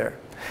chef there.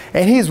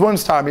 And he's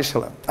 1-star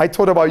Michelin. I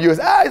told about you. He's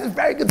a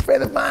very good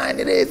friend of mine.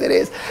 It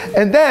is.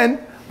 And then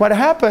what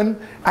happened,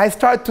 I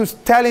started to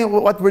tell him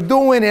what we're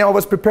doing, and I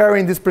was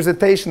preparing this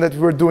presentation that we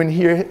were doing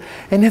here.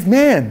 And he said,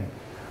 man,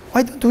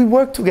 why don't we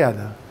work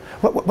together?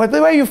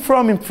 Where are you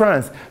from in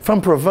France? From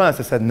Provence.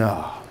 I said,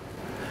 no.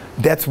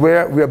 That's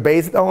where we are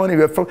based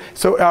on.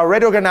 So I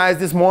already organized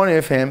this morning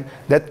with him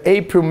that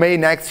April, May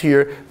next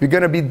year, we're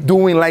going to be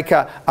doing like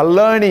a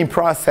learning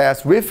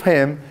process with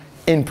him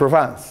in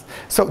Provence.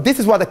 So this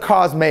is what the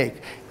cause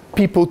make.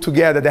 People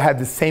together that have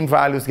the same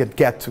values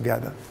get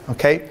together.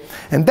 Okay?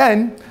 And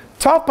then,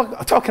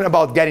 talking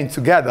about getting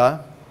together,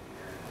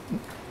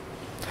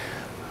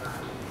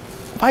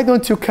 why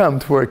don't you come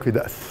to work with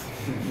us?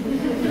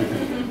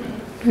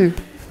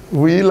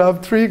 We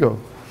love Trigo.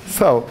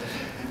 So,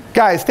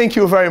 guys, thank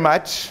you very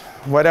much.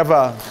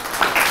 Whatever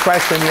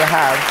question you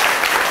have.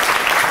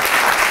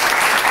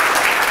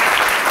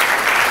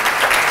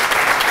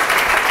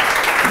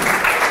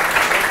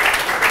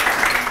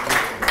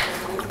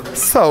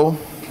 So,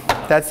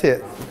 that's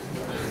it.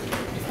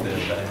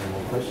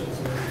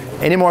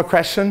 Any more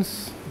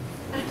questions?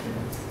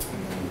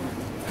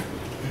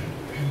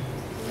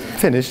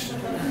 Finish.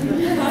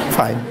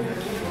 Fine.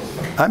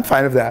 I'm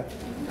fine with that.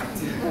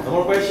 No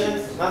more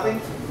questions? Nothing?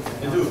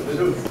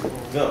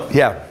 Edu, go.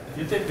 Yeah. If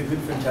you take the good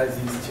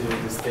franchisees to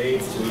the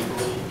States, to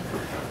Italy,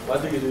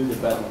 what do you do with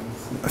the bad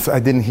ones? So I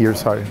didn't hear,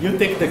 sorry. You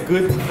take the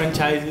good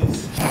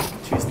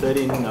franchisees to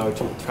study or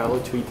to travel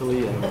to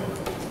Italy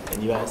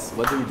and US.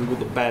 What do you do with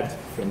the bad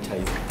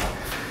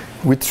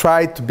franchisees? We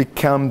try to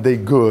become the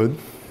good.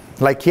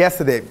 Like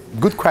yesterday,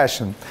 good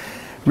question.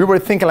 We were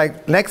thinking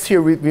like next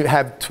year we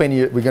have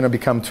 20, we're going to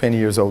become 20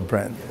 years old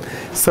brand.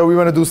 So we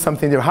want to do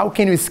something there. How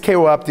can we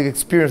scale up the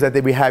experience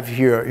that we have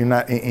here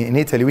in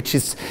Italy, which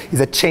is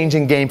a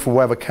changing game for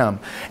whoever come.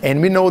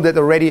 And we know that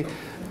already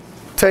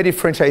 30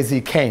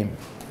 franchisees came,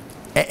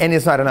 and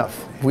it's not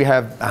enough. We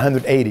have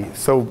 180.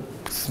 So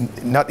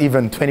not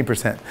even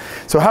 20%.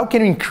 So how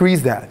can we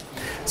increase that?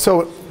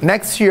 So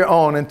next year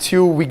on,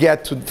 until we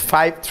get to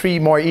 3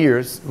 more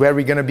years, where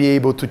we're going to be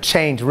able to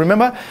change.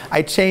 Remember,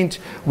 we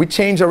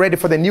changed already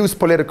for the new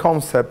Spoleto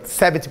concept,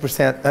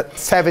 70%,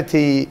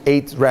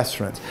 78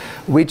 restaurants,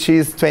 which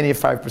is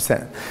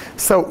 25%.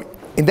 So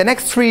in the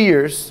next 3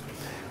 years,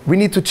 we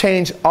need to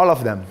change all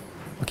of them.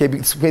 Okay,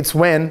 it's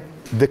when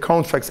the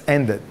contracts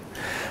ended.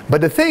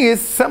 But the thing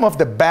is, some of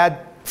the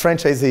bad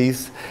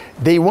franchisees,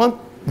 they won't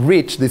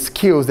reach the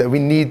skills that we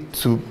need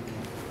to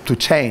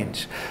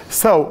change.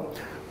 So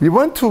we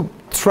want to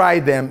try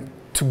them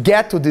to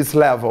get to this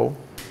level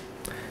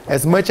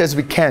as much as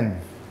we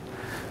can.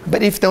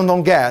 But if they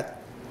don't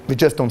get, we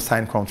just don't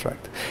sign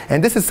contract.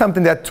 And this is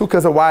something that took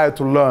us a while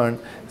to learn,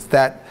 is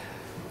that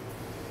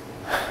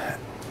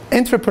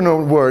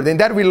entrepreneur world, and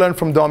that we learned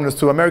from Domino's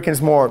too. American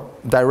is more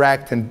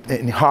direct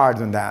and hard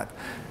than that.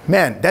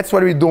 Man, that's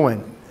what we're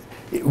doing.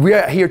 We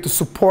are here to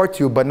support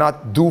you, but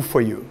not do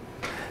for you.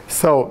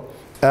 So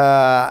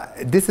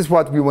this is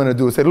what we want to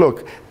do. Say,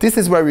 look, this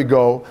is where we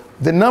go.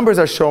 The numbers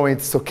are showing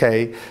it's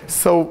okay.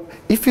 So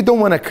if you don't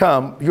want to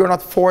come, you're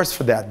not forced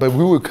for that, but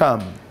we will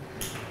come.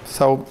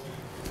 So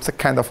it's a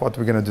kind of what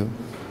we're going to do.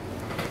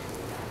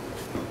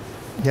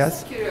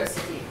 Yes? Just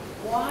curiosity,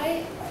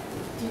 why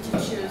did you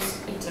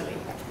choose Italy?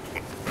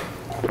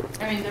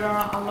 I mean, there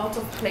are a lot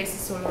of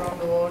places all around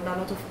the world, a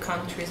lot of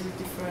countries with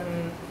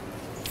different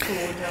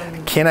food.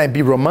 And Can I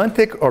be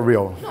romantic or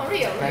real? no,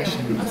 real.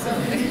 Absolutely.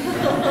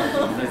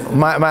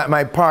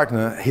 My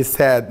partner, he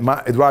said,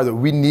 Eduardo,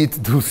 we need to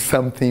do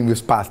something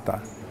with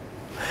pasta.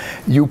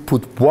 You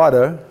put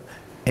water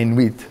and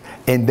wheat,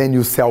 and then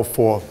you sell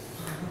 4.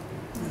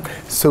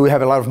 So we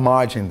have a lot of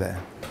margin there.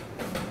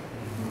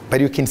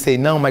 But you can say,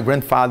 no, my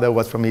grandfather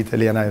was from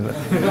Italy, and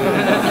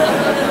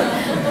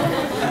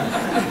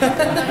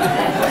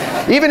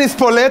even in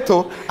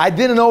Spoleto, I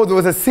didn't know there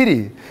was a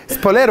city.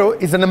 Spoleto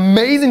is an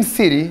amazing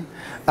city,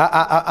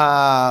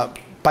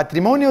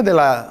 patrimonio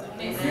da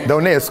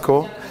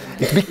UNESCO.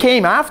 It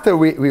became, after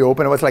we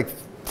opened, it was like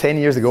 10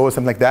 years ago or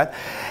something like that.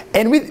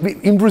 And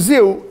in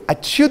Brazil, a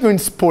children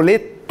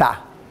spoleta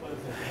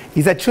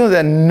is a children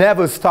that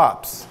never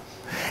stops.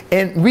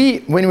 And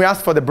when we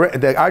asked for the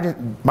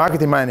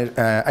marketing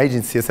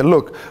agency, I said,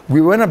 look,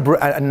 we want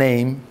a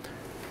name,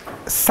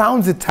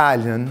 sounds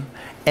Italian,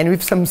 and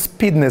with some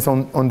speediness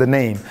on the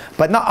name,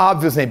 but not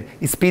obvious name.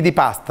 It's speedy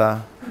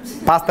pasta,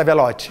 pasta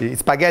veloci,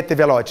 spaghetti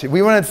veloci.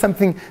 We wanted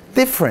something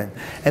different.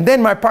 And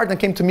then my partner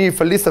came to me with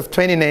a list of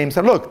 20 names.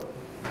 And look,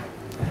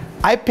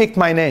 I picked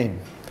my name.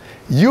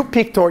 You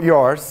picked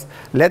yours.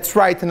 Let's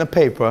write in a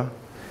paper,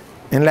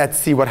 and let's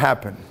see what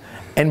happened.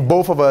 And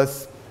both of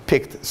us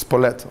picked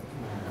Spoleto.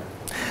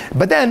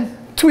 But then,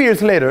 2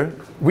 years later,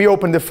 we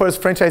opened the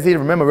first franchisee.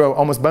 Remember, we were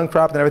almost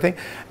bankrupt and everything.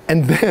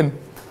 And then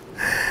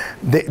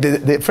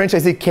the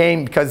franchisee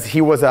came because he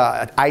was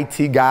an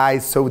IT guy,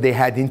 so they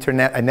had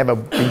internet. I never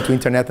been to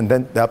internet, and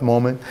then that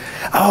moment,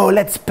 oh,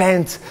 let's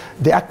paint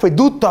the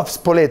aqueduct of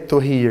Spoleto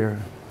here.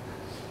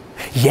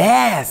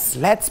 Yes,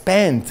 let's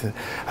paint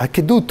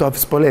aqueduct of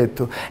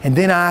Spoleto. And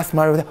then I asked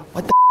Mario,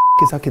 what the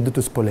is aqueduct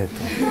of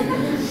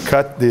Spoleto?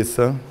 Cut this,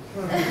 huh?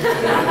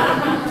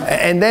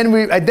 And then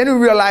we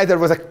realized there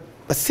was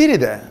a city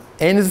there.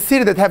 And it's a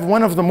city that has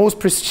one of the most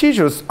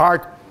prestigious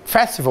art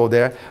festival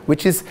there,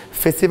 which is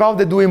Festival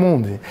de Due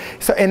Mondi.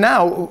 So, and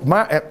now,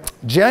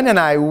 Gianni and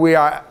I, we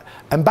are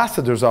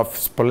ambassadors of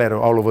Spoleto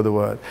all over the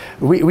world.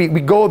 We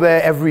go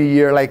there every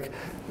year. Like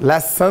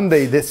last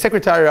Sunday, the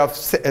Secretary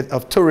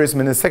of Tourism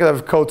and the Secretary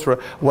of Culture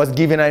was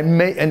giving a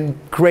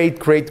great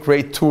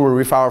tour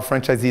with our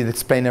franchisees,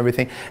 explain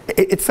everything.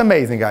 It's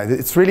amazing, guys.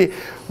 It's really,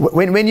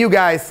 when you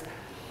guys,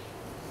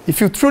 if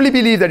you truly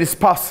believe that it's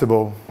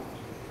possible,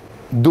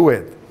 do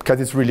it, because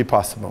it's really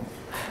possible.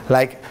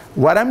 Like,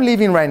 what I'm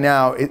living right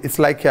now, it's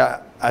like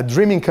a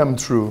dreaming come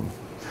true.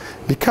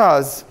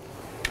 Because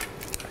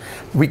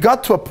we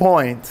got to a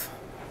point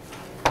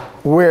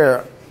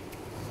where,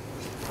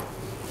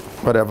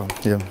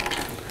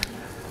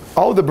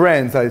 all the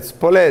brands like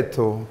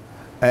Spoleto,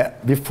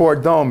 before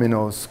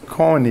Domino's,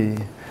 Coney,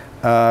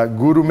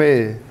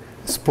 Gourmet,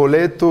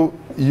 Spoleto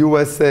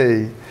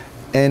USA,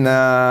 and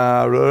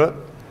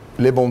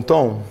Le Bon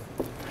Ton,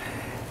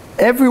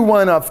 every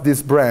one of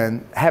these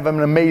brands have an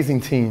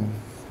amazing team.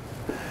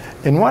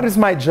 And what is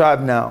my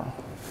job now?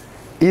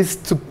 Is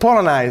to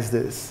polonize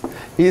this.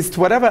 Is to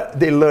whatever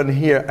they learn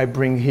here, I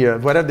bring here.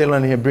 Whatever they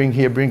learn here, bring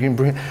here, bring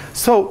here.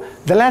 So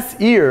the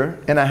last year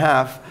and a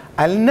half,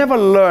 I never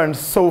learned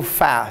so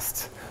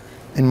fast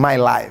in my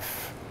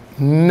life.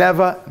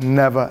 Never.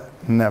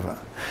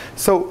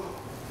 So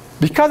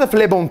because of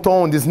Le Bon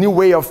Ton, this new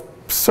way of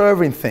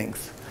serving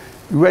things,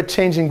 we are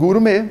changing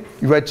Gourmet,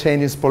 we are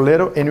changing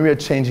Spoleto, and we are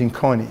changing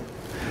Coney.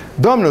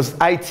 Domino's,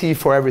 IT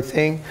for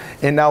everything,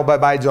 and now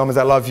bye-bye Domino's,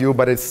 I love you,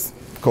 but it's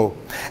cool.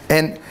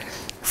 And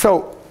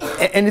so,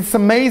 and it's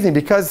amazing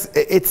because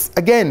it's,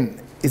 again,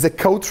 it's a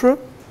culture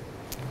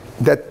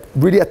that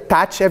really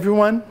attach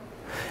everyone,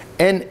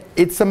 and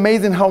it's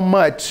amazing how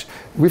much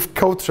with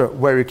culture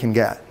where you can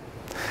get.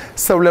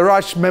 So Les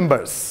Roches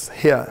members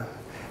here,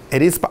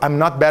 I'm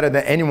not better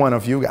than any one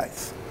of you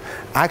guys.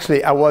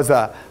 Actually, I was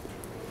a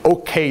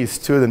okay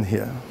student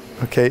here.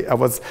 Okay, I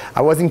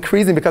was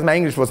increasing because my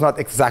English was not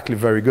exactly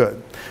very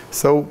good.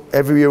 So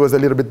every year was a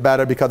little bit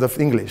better because of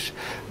English.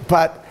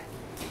 But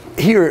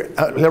here,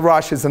 Les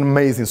Roches is an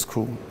amazing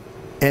school.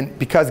 And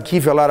because it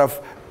gives you a lot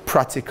of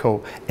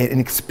practical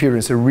and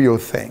experience, a real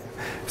thing.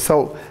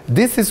 So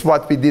this is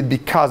what we did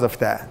because of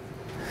that.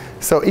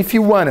 So if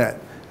you want to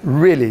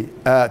really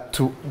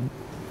to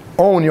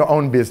own your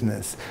own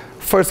business,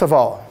 first of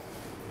all,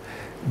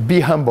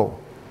 be humble.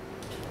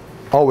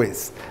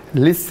 Always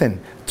listen.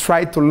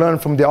 Try to learn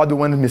from the other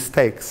one's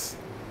mistakes.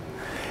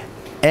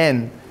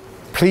 And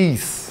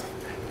please,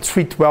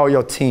 treat well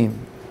your team.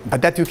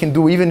 That you can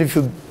do even if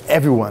you,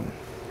 everyone.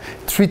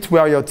 Treat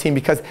well your team,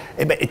 because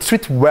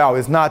treat well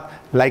is not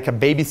like a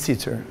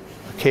babysitter,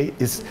 okay?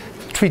 It's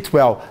treat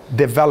well,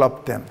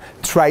 develop them.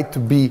 Try to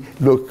be,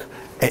 look,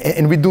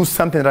 and we do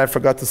something that I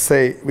forgot to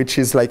say, which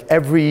is like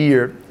every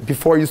year,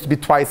 before it used to be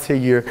twice a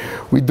year,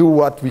 we do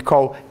what we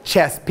call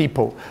chess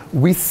people.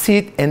 We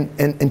sit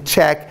and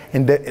check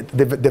in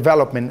the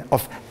development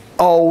of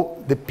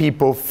all the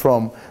people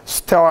from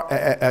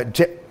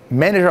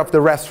manager of the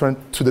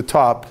restaurant to the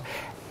top.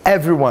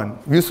 Everyone.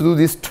 We used to do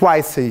this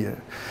twice a year,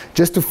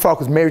 just to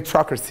focus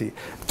meritocracy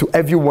to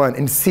everyone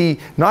and see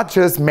not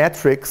just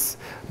metrics,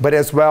 but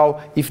as well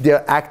if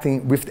they're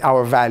acting with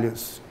our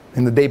values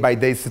in the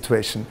day-by-day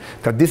situation,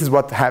 because this is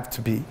what have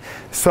to be.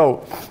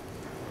 So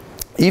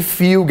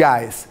if you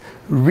guys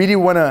really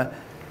want to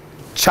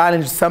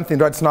challenge something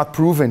that's not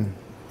proven,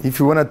 if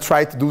you want to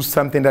try to do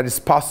something that is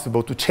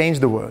possible to change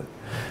the world,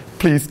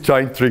 please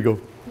join Trigo.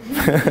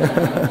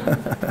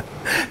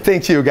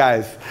 Thank you,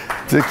 guys.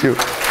 Thank you.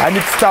 I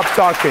need to stop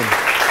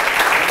talking.